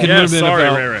NFL? You can move to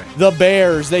NFL. Ray. The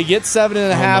Bears, they get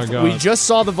 7.5. God. We just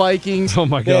saw the Vikings. Oh,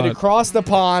 my They had to God. cross the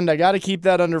pond. I got to keep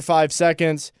that under 5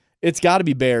 seconds. It's got to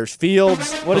be Bears.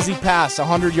 Fields, what does he pass?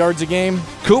 100 yards a game?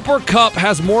 Cooper Kupp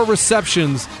has more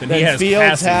receptions Then Then he has Fields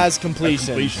passing has completions.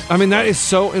 completion. I mean, that is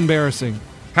so embarrassing.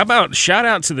 How about shout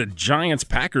out to the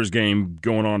Giants-Packers game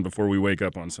going on before we wake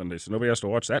up on Sunday so nobody has to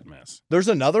watch that mess. There's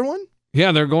another one?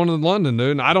 Yeah, they're going to London,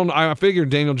 dude. And I figured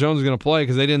Daniel Jones is going to play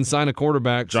because they didn't sign a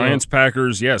quarterback. so-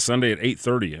 Giants-Packers, Sunday at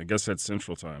 8:30. I guess that's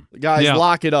Central Time. Guys, Yeah.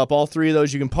 lock it up. All three of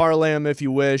those, you can parlay them if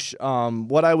you wish.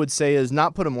 What I would say is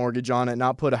not put a mortgage on it,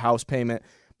 not put a house payment,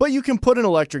 but you can put an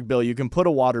electric bill. You can put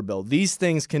a water bill. These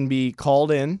things can be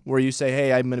called in where you say,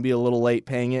 hey, I'm going to be a little late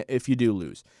paying it if you do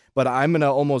lose. But I'm going to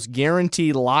almost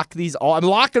guarantee lock these all. I'm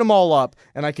locking them all up,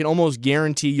 and I can almost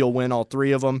guarantee you'll win all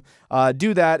three of them.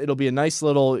 Do that. It'll be a nice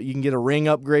little, you can get a ring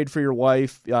upgrade for your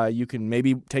wife. You can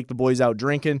maybe take the boys out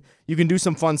drinking. You can do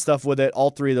some fun stuff with it. All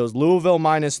three of those. Louisville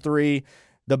 -3.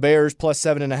 The Bears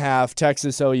 +7.5.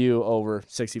 Texas OU over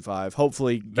 65.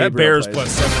 Hopefully, That Gabriel Bears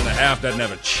plays. +7.5 doesn't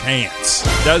have a chance.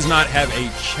 Does not have a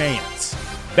chance.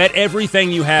 Bet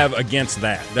everything you have against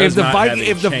that. If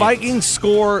the Vikings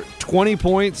score 20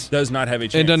 points, does not have a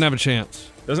chance. it doesn't have a chance.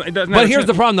 It doesn't have But a here's chance.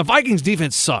 the problem. The Vikings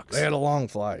defense sucks. They had a long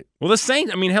flight. Well, the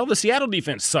Saints. I mean, hell, the Seattle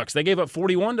defense sucks. They gave up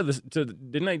 41 to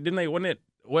didn't they? Wasn't it?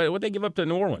 What they give up to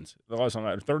New Orleans? They lost on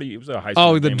that 30. It was a high. Oh,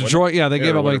 scoring the game, wasn't Detroit. it? Yeah, they gave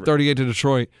up like whatever. 38 to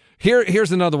Detroit.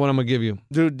 Here's another one I'm going to give you.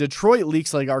 Dude, Detroit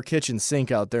leaks like our kitchen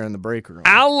sink out there in the break room.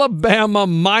 Alabama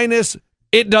minus.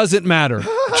 It doesn't matter.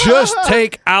 Just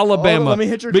take Alabama. let me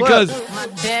hit your because it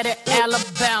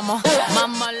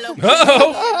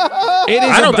is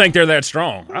I don't think they're that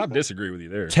strong. I'll disagree with you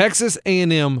there. Texas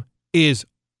A&M is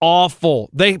awful.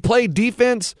 They play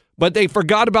defense, but they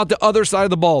forgot about the other side of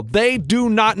the ball. They do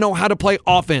not know how to play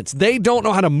offense. They don't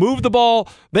know how to move the ball.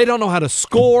 They don't know how to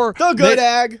score. The good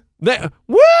ag.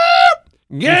 Whoop!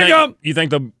 You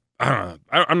think the? I don't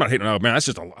know. I'm not hating on Alabama. That's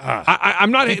just a lot. I'm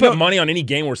not You hating. put money on any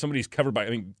game where somebody's covered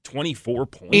by 24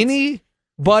 points.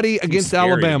 Anybody against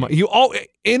scary. Alabama.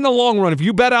 In the long run, if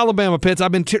you bet Alabama, Pitts,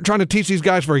 I've been trying to teach these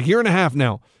guys for a year and a half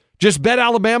now. Just bet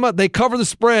Alabama. They cover the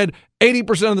spread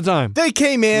 80% of the time. They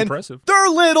came in. Impressive. They're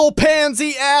little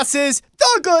pansy asses.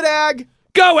 The good ag.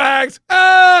 Go Ags!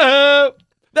 Oh!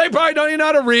 They probably don't even know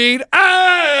how to read.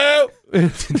 Oh!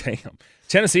 Damn.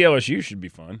 Tennessee LSU should be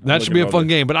fun. That should be a fun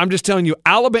game. But I'm just telling you,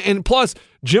 Alabama, and plus,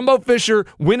 Jimbo Fisher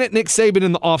win at Nick Saban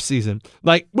in the offseason.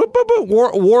 Like, whoop, whoop, whoop,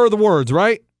 war of the words,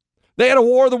 right? They had a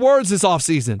war of the words this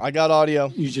offseason. I got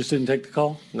audio. You just didn't take the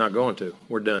call? Not going to.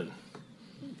 We're done.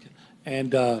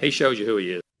 And he shows you who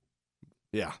he is.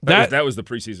 Yeah. That was the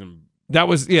preseason. That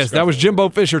was Jimbo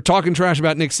Fisher talking trash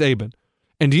about Nick Saban.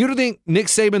 And do you think Nick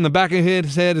Saban in the back of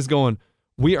his head is going,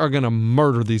 we are going to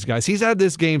murder these guys? He's had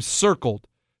this game circled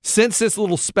since this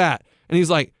little spat. And he's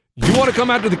like, you want to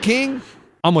come after the king?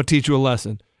 I'm going to teach you a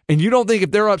lesson. And you don't think if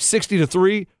they're up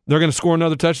 60-3, they're going to score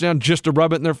another touchdown just to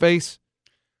rub it in their face?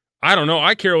 I don't know.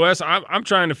 I care less. I'm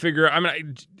trying to figure out. I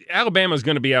mean, Alabama's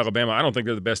going to be Alabama. I don't think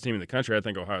they're the best team in the country. I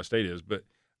think Ohio State is,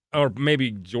 or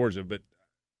maybe Georgia. But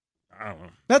I don't know.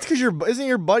 That's because isn't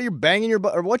your buddy, you're banging your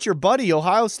buddy, or what's your buddy,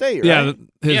 Ohio State, right?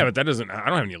 Yeah, but that doesn't, I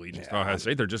don't have any allegiance to Ohio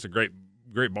State. They're just a great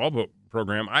ball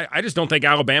program. I just don't think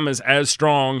Alabama's as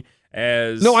strong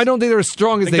as. No, I don't think they're as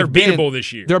strong as they're been. beatable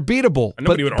this year. They're beatable. And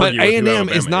nobody would but argue with who A&M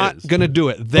is Alabama not going to do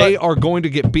it. They are going to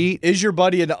get beat. Is your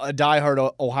buddy a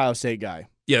diehard Ohio State guy?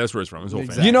 Yeah, that's where it's from. His whole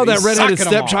family. You know that He's redheaded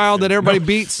sucking 'em stepchild off. that everybody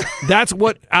beats? That's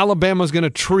what Alabama's going to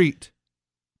treat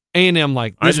A&M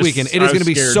like this weekend. It is going to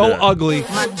be so ugly.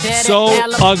 So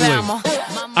ugly.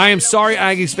 I am sorry,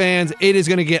 Aggies fans. It is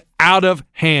going to get out of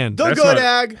hand. The good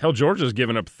Ag. Hell, Georgia's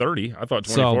giving up 30. I thought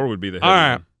 24 would be the all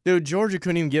right. Dude, Georgia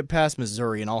couldn't even get past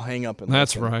Missouri, and I'll hang up. And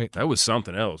That's listen. right. That was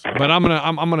something else. But I'm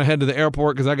gonna head to the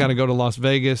airport because I got to go to Las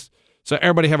Vegas. So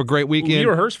everybody have a great weekend. You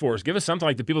rehearse for us. Give us something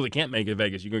like the people that can't make it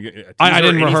Vegas. You gonna get a teaser, I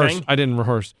didn't anything? rehearse. I didn't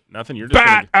rehearse. Nothing. You're just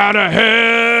Bat out of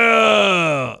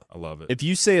hell. I love it. If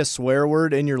you say a swear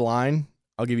word in your line,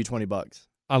 I'll give you $20.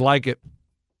 I like it.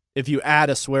 If you add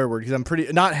a swear word, because I'm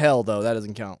pretty not hell though, that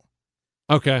doesn't count.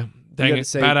 Okay. Dang gotta it.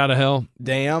 say Bat out of hell.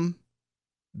 Damn.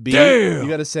 B. Damn. You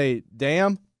got to say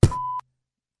damn.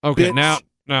 Okay. Bitch.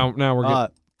 Now we're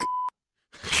good.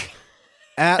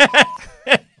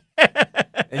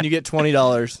 And you get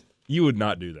 $20. You would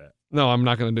not do that. No, I'm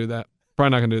not going to do that. Probably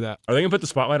not going to do that. Are they going to put the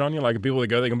spotlight on you? Like people that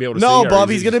go, they can be able to see? No, or Bob,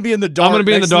 is he's it going to be in the dark. I'm going to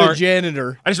be in the next to dark.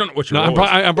 janitor. I just don't know what your No, I'm role is.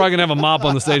 probably going to have a mop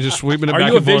on the stage just sweeping it Are back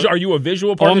you a and forth. visual? Are you a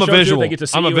visual part I'm of a the show? too? visual. They get to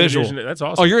see I'm a you visual. and that's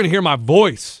awesome. Oh, you're going to hear my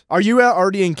voice. Are you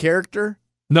already in character?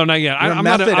 No, not yet. You're a I'm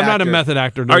not a actor. method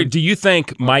actor. Dude. All right, do you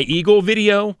think my Eagle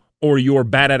video or your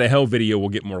Bat Out of Hell video will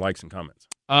get more likes and comments?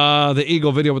 The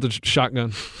Eagle video with the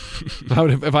shotgun. I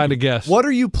would, if I had to guess. What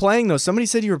are you playing, though? Somebody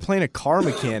said you were playing a car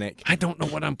mechanic. I don't know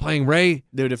what I'm playing, Ray.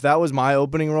 Dude, if that was my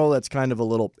opening role, that's kind of a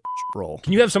little role.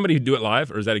 Can you have somebody do it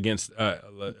live, or is that against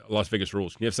Las Vegas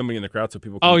rules? Can you have somebody in the crowd so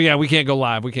people can... Oh, yeah, we can't go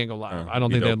live. I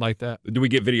don't think they'd like that. Do we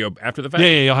get video after the fact? Yeah,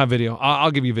 you'll have video.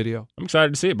 I'll give you video. I'm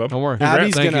excited to see it, bub. Don't worry.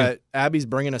 Abby's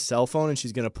bringing a cell phone, and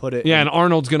she's going to put it... Yeah, and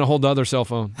Arnold's going to hold the other cell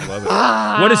phone. I love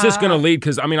it. What is this going to lead?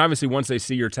 Because, I mean, obviously, once they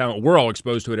see your talent, we're all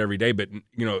exposed to it every day, but,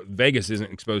 you know, Vegas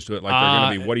isn't exposed to it like they're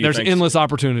going to be. What do you think? There's endless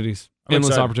opportunities.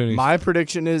 Endless opportunities. My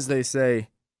prediction is they say,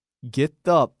 get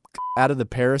the out of the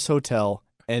Paris hotel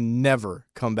and never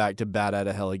come back to Bat Out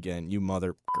of Hell again, you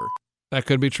motherfucker. That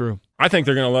could be true. I think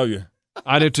they're going to love you.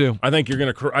 I do too. I think you're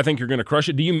going to crush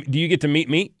it. Do you get to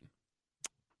meet?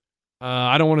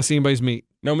 I don't want to see anybody's meat.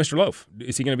 No, Mr. Loaf.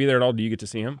 Is he going to be there at all? Do you get to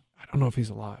see him? I don't know if he's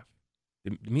alive.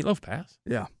 Did Meatloaf pass?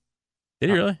 Yeah. Did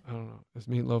he really? I don't know. Is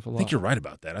Meatloaf alive? I think you're right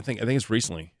about that. I think it's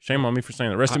recently. Shame on me for saying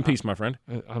that. Rest in peace, my friend.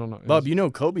 I don't know. Bub, you know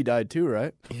Kobe died too,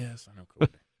 right? Yes, I know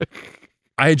Kobe.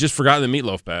 I had just forgotten that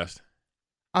Meatloaf passed.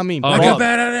 I mean, I Bub, got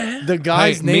Bat Out of Hell. the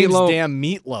guy's name's Meatloaf- damn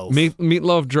Meatloaf.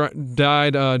 Meatloaf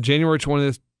died January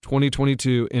 20th,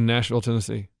 2022 in Nashville,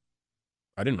 Tennessee.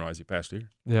 I didn't realize he passed here.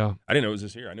 Yeah. I didn't know it was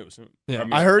this year. I knew it was soon. Yeah.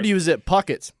 I heard he was at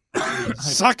Puckett's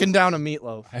sucking down a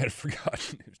meatloaf. I had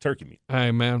forgotten. It was turkey meat.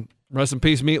 Hey, man. Rest in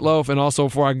peace, Meatloaf. And also,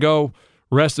 before I go,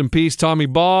 rest in peace, Tommy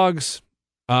Boggs,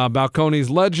 Balcones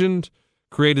legend,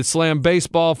 created Slam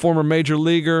Baseball, former major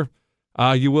leaguer.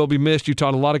 You will be missed. You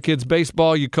taught a lot of kids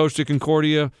baseball. You coached at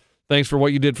Concordia. Thanks for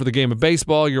what you did for the game of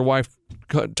baseball. Your wife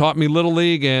taught me Little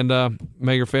League, and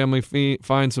may your family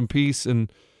find some peace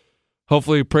and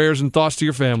hopefully prayers and thoughts to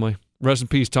your family. Rest in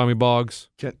peace, Tommy Boggs.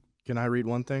 Can I read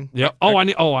one thing? Yep.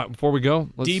 Before we go,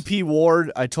 DP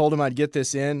Ward, I told him I'd get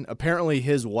this in. Apparently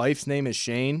his wife's name is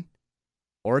Shane,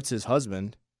 or it's his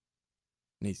husband,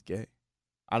 and he's gay.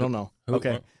 I don't know.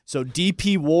 Okay. So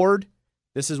DP Ward,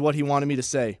 this is what he wanted me to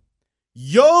say.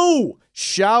 Yo!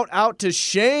 Shout out to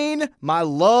Shane, my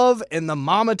love, and the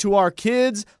mama to our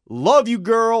kids. Love you,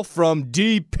 girl, from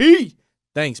DP.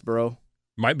 Thanks, bro.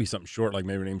 Might be something short, like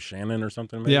maybe named Shannon or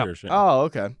something. Maybe, Yeah. Or Shannon. Oh,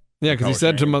 okay. Yeah, because he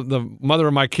said to the mother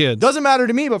of my kids. Doesn't matter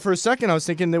to me, but for a second I was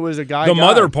thinking there was a guy. The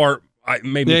mother part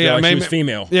made me feel like she was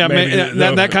female. Yeah, Maybe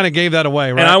that kind of gave that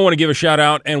away, right? And I want to give a shout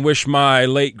out and wish my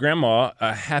late grandma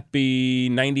a happy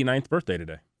 99th birthday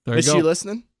today. Is she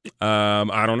listening?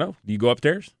 I don't know. Do you go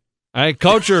upstairs? Hey,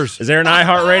 Coachers. Is there an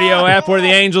iHeartRadio app where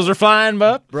the angels are flying,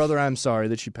 bub? Brother, I'm sorry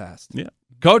that she passed. Yeah.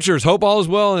 Coachers, hope all is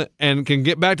well and can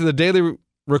get back to the daily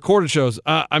recorded shows.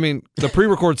 The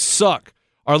pre-records suck.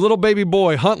 Our little baby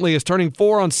boy, Huntley, is turning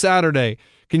 4 on Saturday.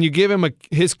 Can you give him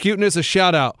his cuteness a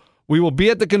shout-out? We will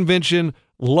be at the convention.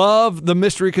 Love the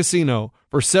Mystery Casino.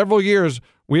 For several years,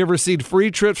 we have received free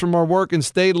trips from our work and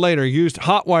stayed later. Used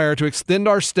Hotwire to extend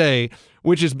our stay,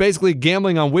 which is basically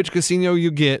gambling on which casino you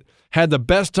get. Had the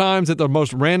best times at the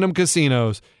most random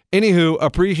casinos. Anywho,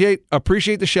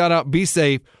 appreciate the shout-out. Be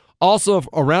safe. Also, if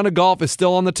a round of golf is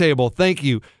still on the table, thank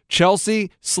you.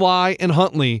 Chelsea, Sly, and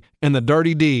Huntley, and the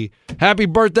Dirty D. Happy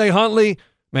birthday, Huntley.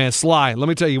 Man, Sly, let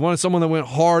me tell you, you wanted someone that went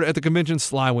hard at the convention?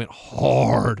 Sly went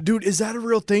hard. Dude, is that a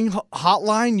real thing?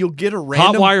 Hotline? You'll get a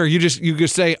random... Hotwire, you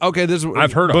just say, okay, this is...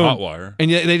 I've heard of boom. Hotwire. And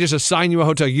they just assign you a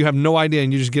hotel. You have no idea,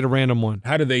 and you just get a random one.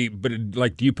 How do they, but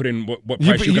like, do you put in what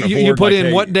price you can afford? You put like, in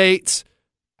hey, what dates,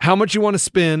 how much you want to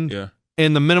spend, Yeah.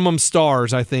 and the minimum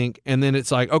stars, I think. And then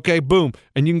it's like, okay, boom.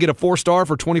 And you can get a 4-star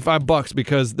for $25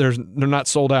 because they're not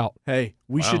sold out. Hey,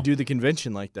 we Wow. should do the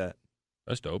convention like that.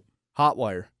 That's dope.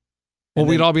 Hotwire. Well, And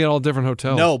we'd then- all be at all different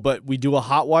hotels. No, but we do a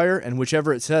Hotwire, and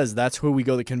whichever it says, that's who we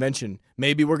go to the convention.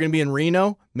 Maybe we're going to be in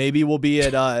Reno. Maybe we'll be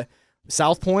at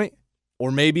South Point,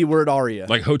 or maybe we're at Aria.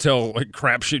 Like hotel, like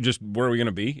crap shit, just where are we going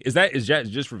to be? Is that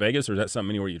just for Vegas, or is that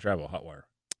something anywhere you travel, Hotwire?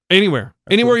 Anywhere.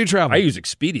 Anywhere you travel. I use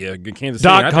Expedia in Kansas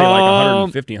City, and I pay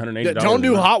like $150, $180. Don't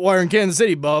do Hotwire in Kansas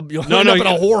City, bub. You'll No, end no, up in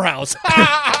a you- whorehouse.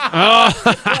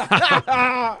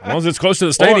 As long as it's close to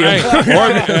the stadium.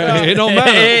 It don't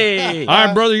matter. Hey. All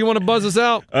right, brother, you want to buzz us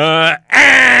out? Is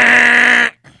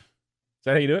that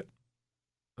how you do it?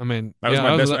 I mean, That was yeah, my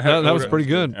that best. was, that was pretty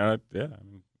good. Yeah.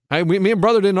 Hey, me and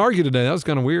brother didn't argue today. That was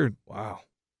kind of weird. Wow.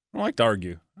 I don't like to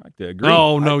argue. I like to agree.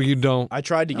 No, you don't. I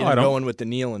tried to get No, I him don't. going with the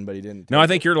kneeling, but he didn't. No, I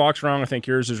think your lock's wrong. I think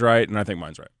yours is right, and I think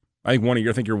mine's right. I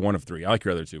think you're one of three. I like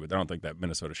your other two, but I don't think that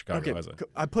Minnesota Chicago Okay, has a.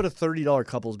 I put a $30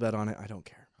 couples bet on it. I don't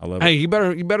care. I love Hey, it. you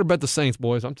better bet the Saints,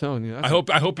 boys. I'm telling you. I hope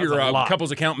that's your a lot.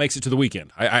 couples account makes it to the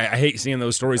weekend. I hate seeing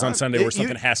those stories on Sunday where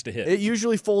something has to hit. It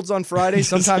usually folds on Friday.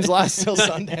 Sometimes lasts till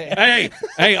Sunday.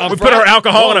 Hey, on we put our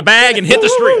alcohol in a bag and hit the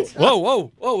streets.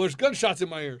 Whoa! There's gunshots in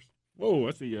my ears. Whoa,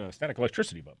 that's the static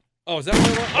electricity bub. Oh, is that what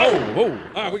it was? Oh, whoa!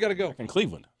 All right, we gotta go. In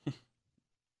Cleveland.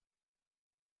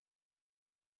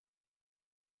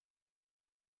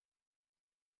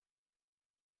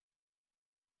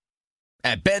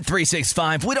 At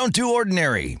Bet365, we don't do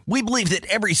ordinary. We believe that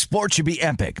every sport should be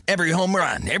epic. Every home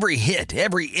run, every hit,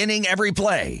 every inning, every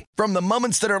play. From the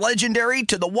moments that are legendary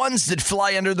to the ones that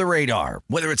fly under the radar.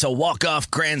 Whether it's a walk-off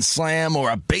grand slam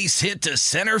or a base hit to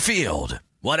center field.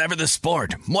 Whatever the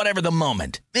sport, whatever the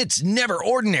moment. It's never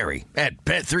ordinary at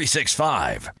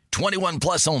Bet365. 21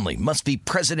 plus only. Must be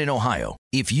present in Ohio.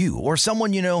 If you or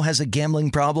someone you know has a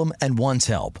gambling problem and wants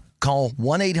help, call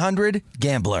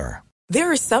 1-800-GAMBLER.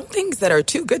 There are some things that are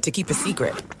too good to keep a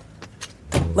secret.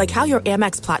 Like how your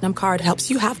Amex Platinum card helps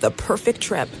you have the perfect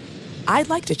trip. I'd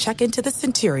like to check into the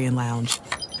Centurion Lounge.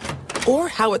 Or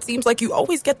how it seems like you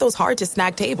always get those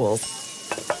hard-to-snag tables.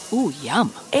 Ooh,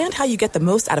 yum. And how you get the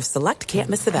most out of select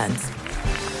can't-miss events.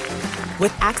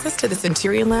 With access to the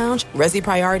Centurion Lounge, Resi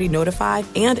Priority Notified,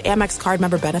 and Amex card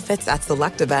member benefits at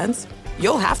select events,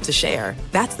 you'll have to share.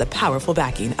 That's the powerful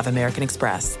backing of American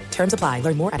Express. Terms apply.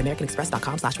 Learn more at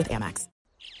americanexpress.com/withAmex.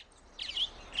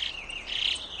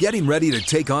 Getting ready to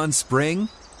take on spring?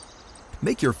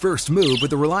 Make your first move with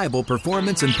the reliable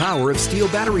performance and power of Steel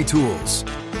battery tools.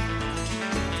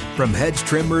 From hedge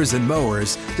trimmers and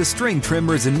mowers to string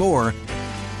trimmers and more,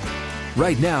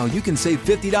 right now you can save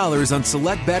 $50 on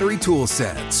select battery tool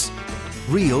sets.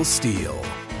 Real Steel.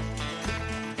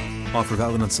 Offer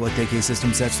valid on select AK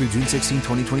system sets through June 16,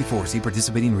 2024. See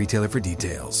participating retailer for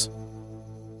details.